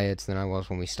more tired than I was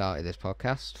when we started this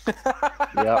podcast.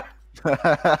 Yep.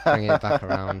 Bringing it back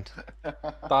around.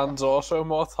 Dan's also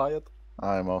more tired.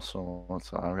 I'm also.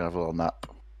 I'm gonna have a little nap.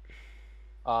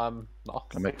 I'm not.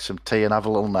 Gonna make some tea and have a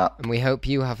little nap. And we hope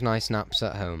you have nice naps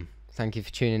at home. Thank you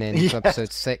for tuning in to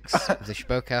episode 6 of the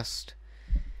Shibocast.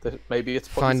 Maybe it's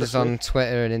Find us on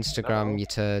Twitter and Instagram, you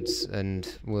turds, and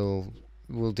we'll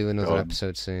do another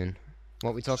episode soon.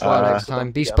 What we talk about next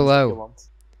time? Beast Below.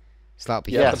 So that'll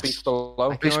be the Beast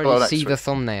Below. I can already see the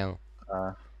thumbnail.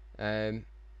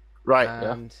 Right.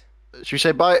 And should we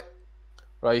say bye?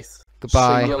 Right.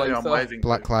 Goodbye. See you later.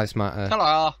 Black Lives Matter.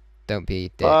 Ta-da. Don't be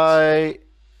dicks. Bye.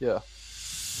 Yeah.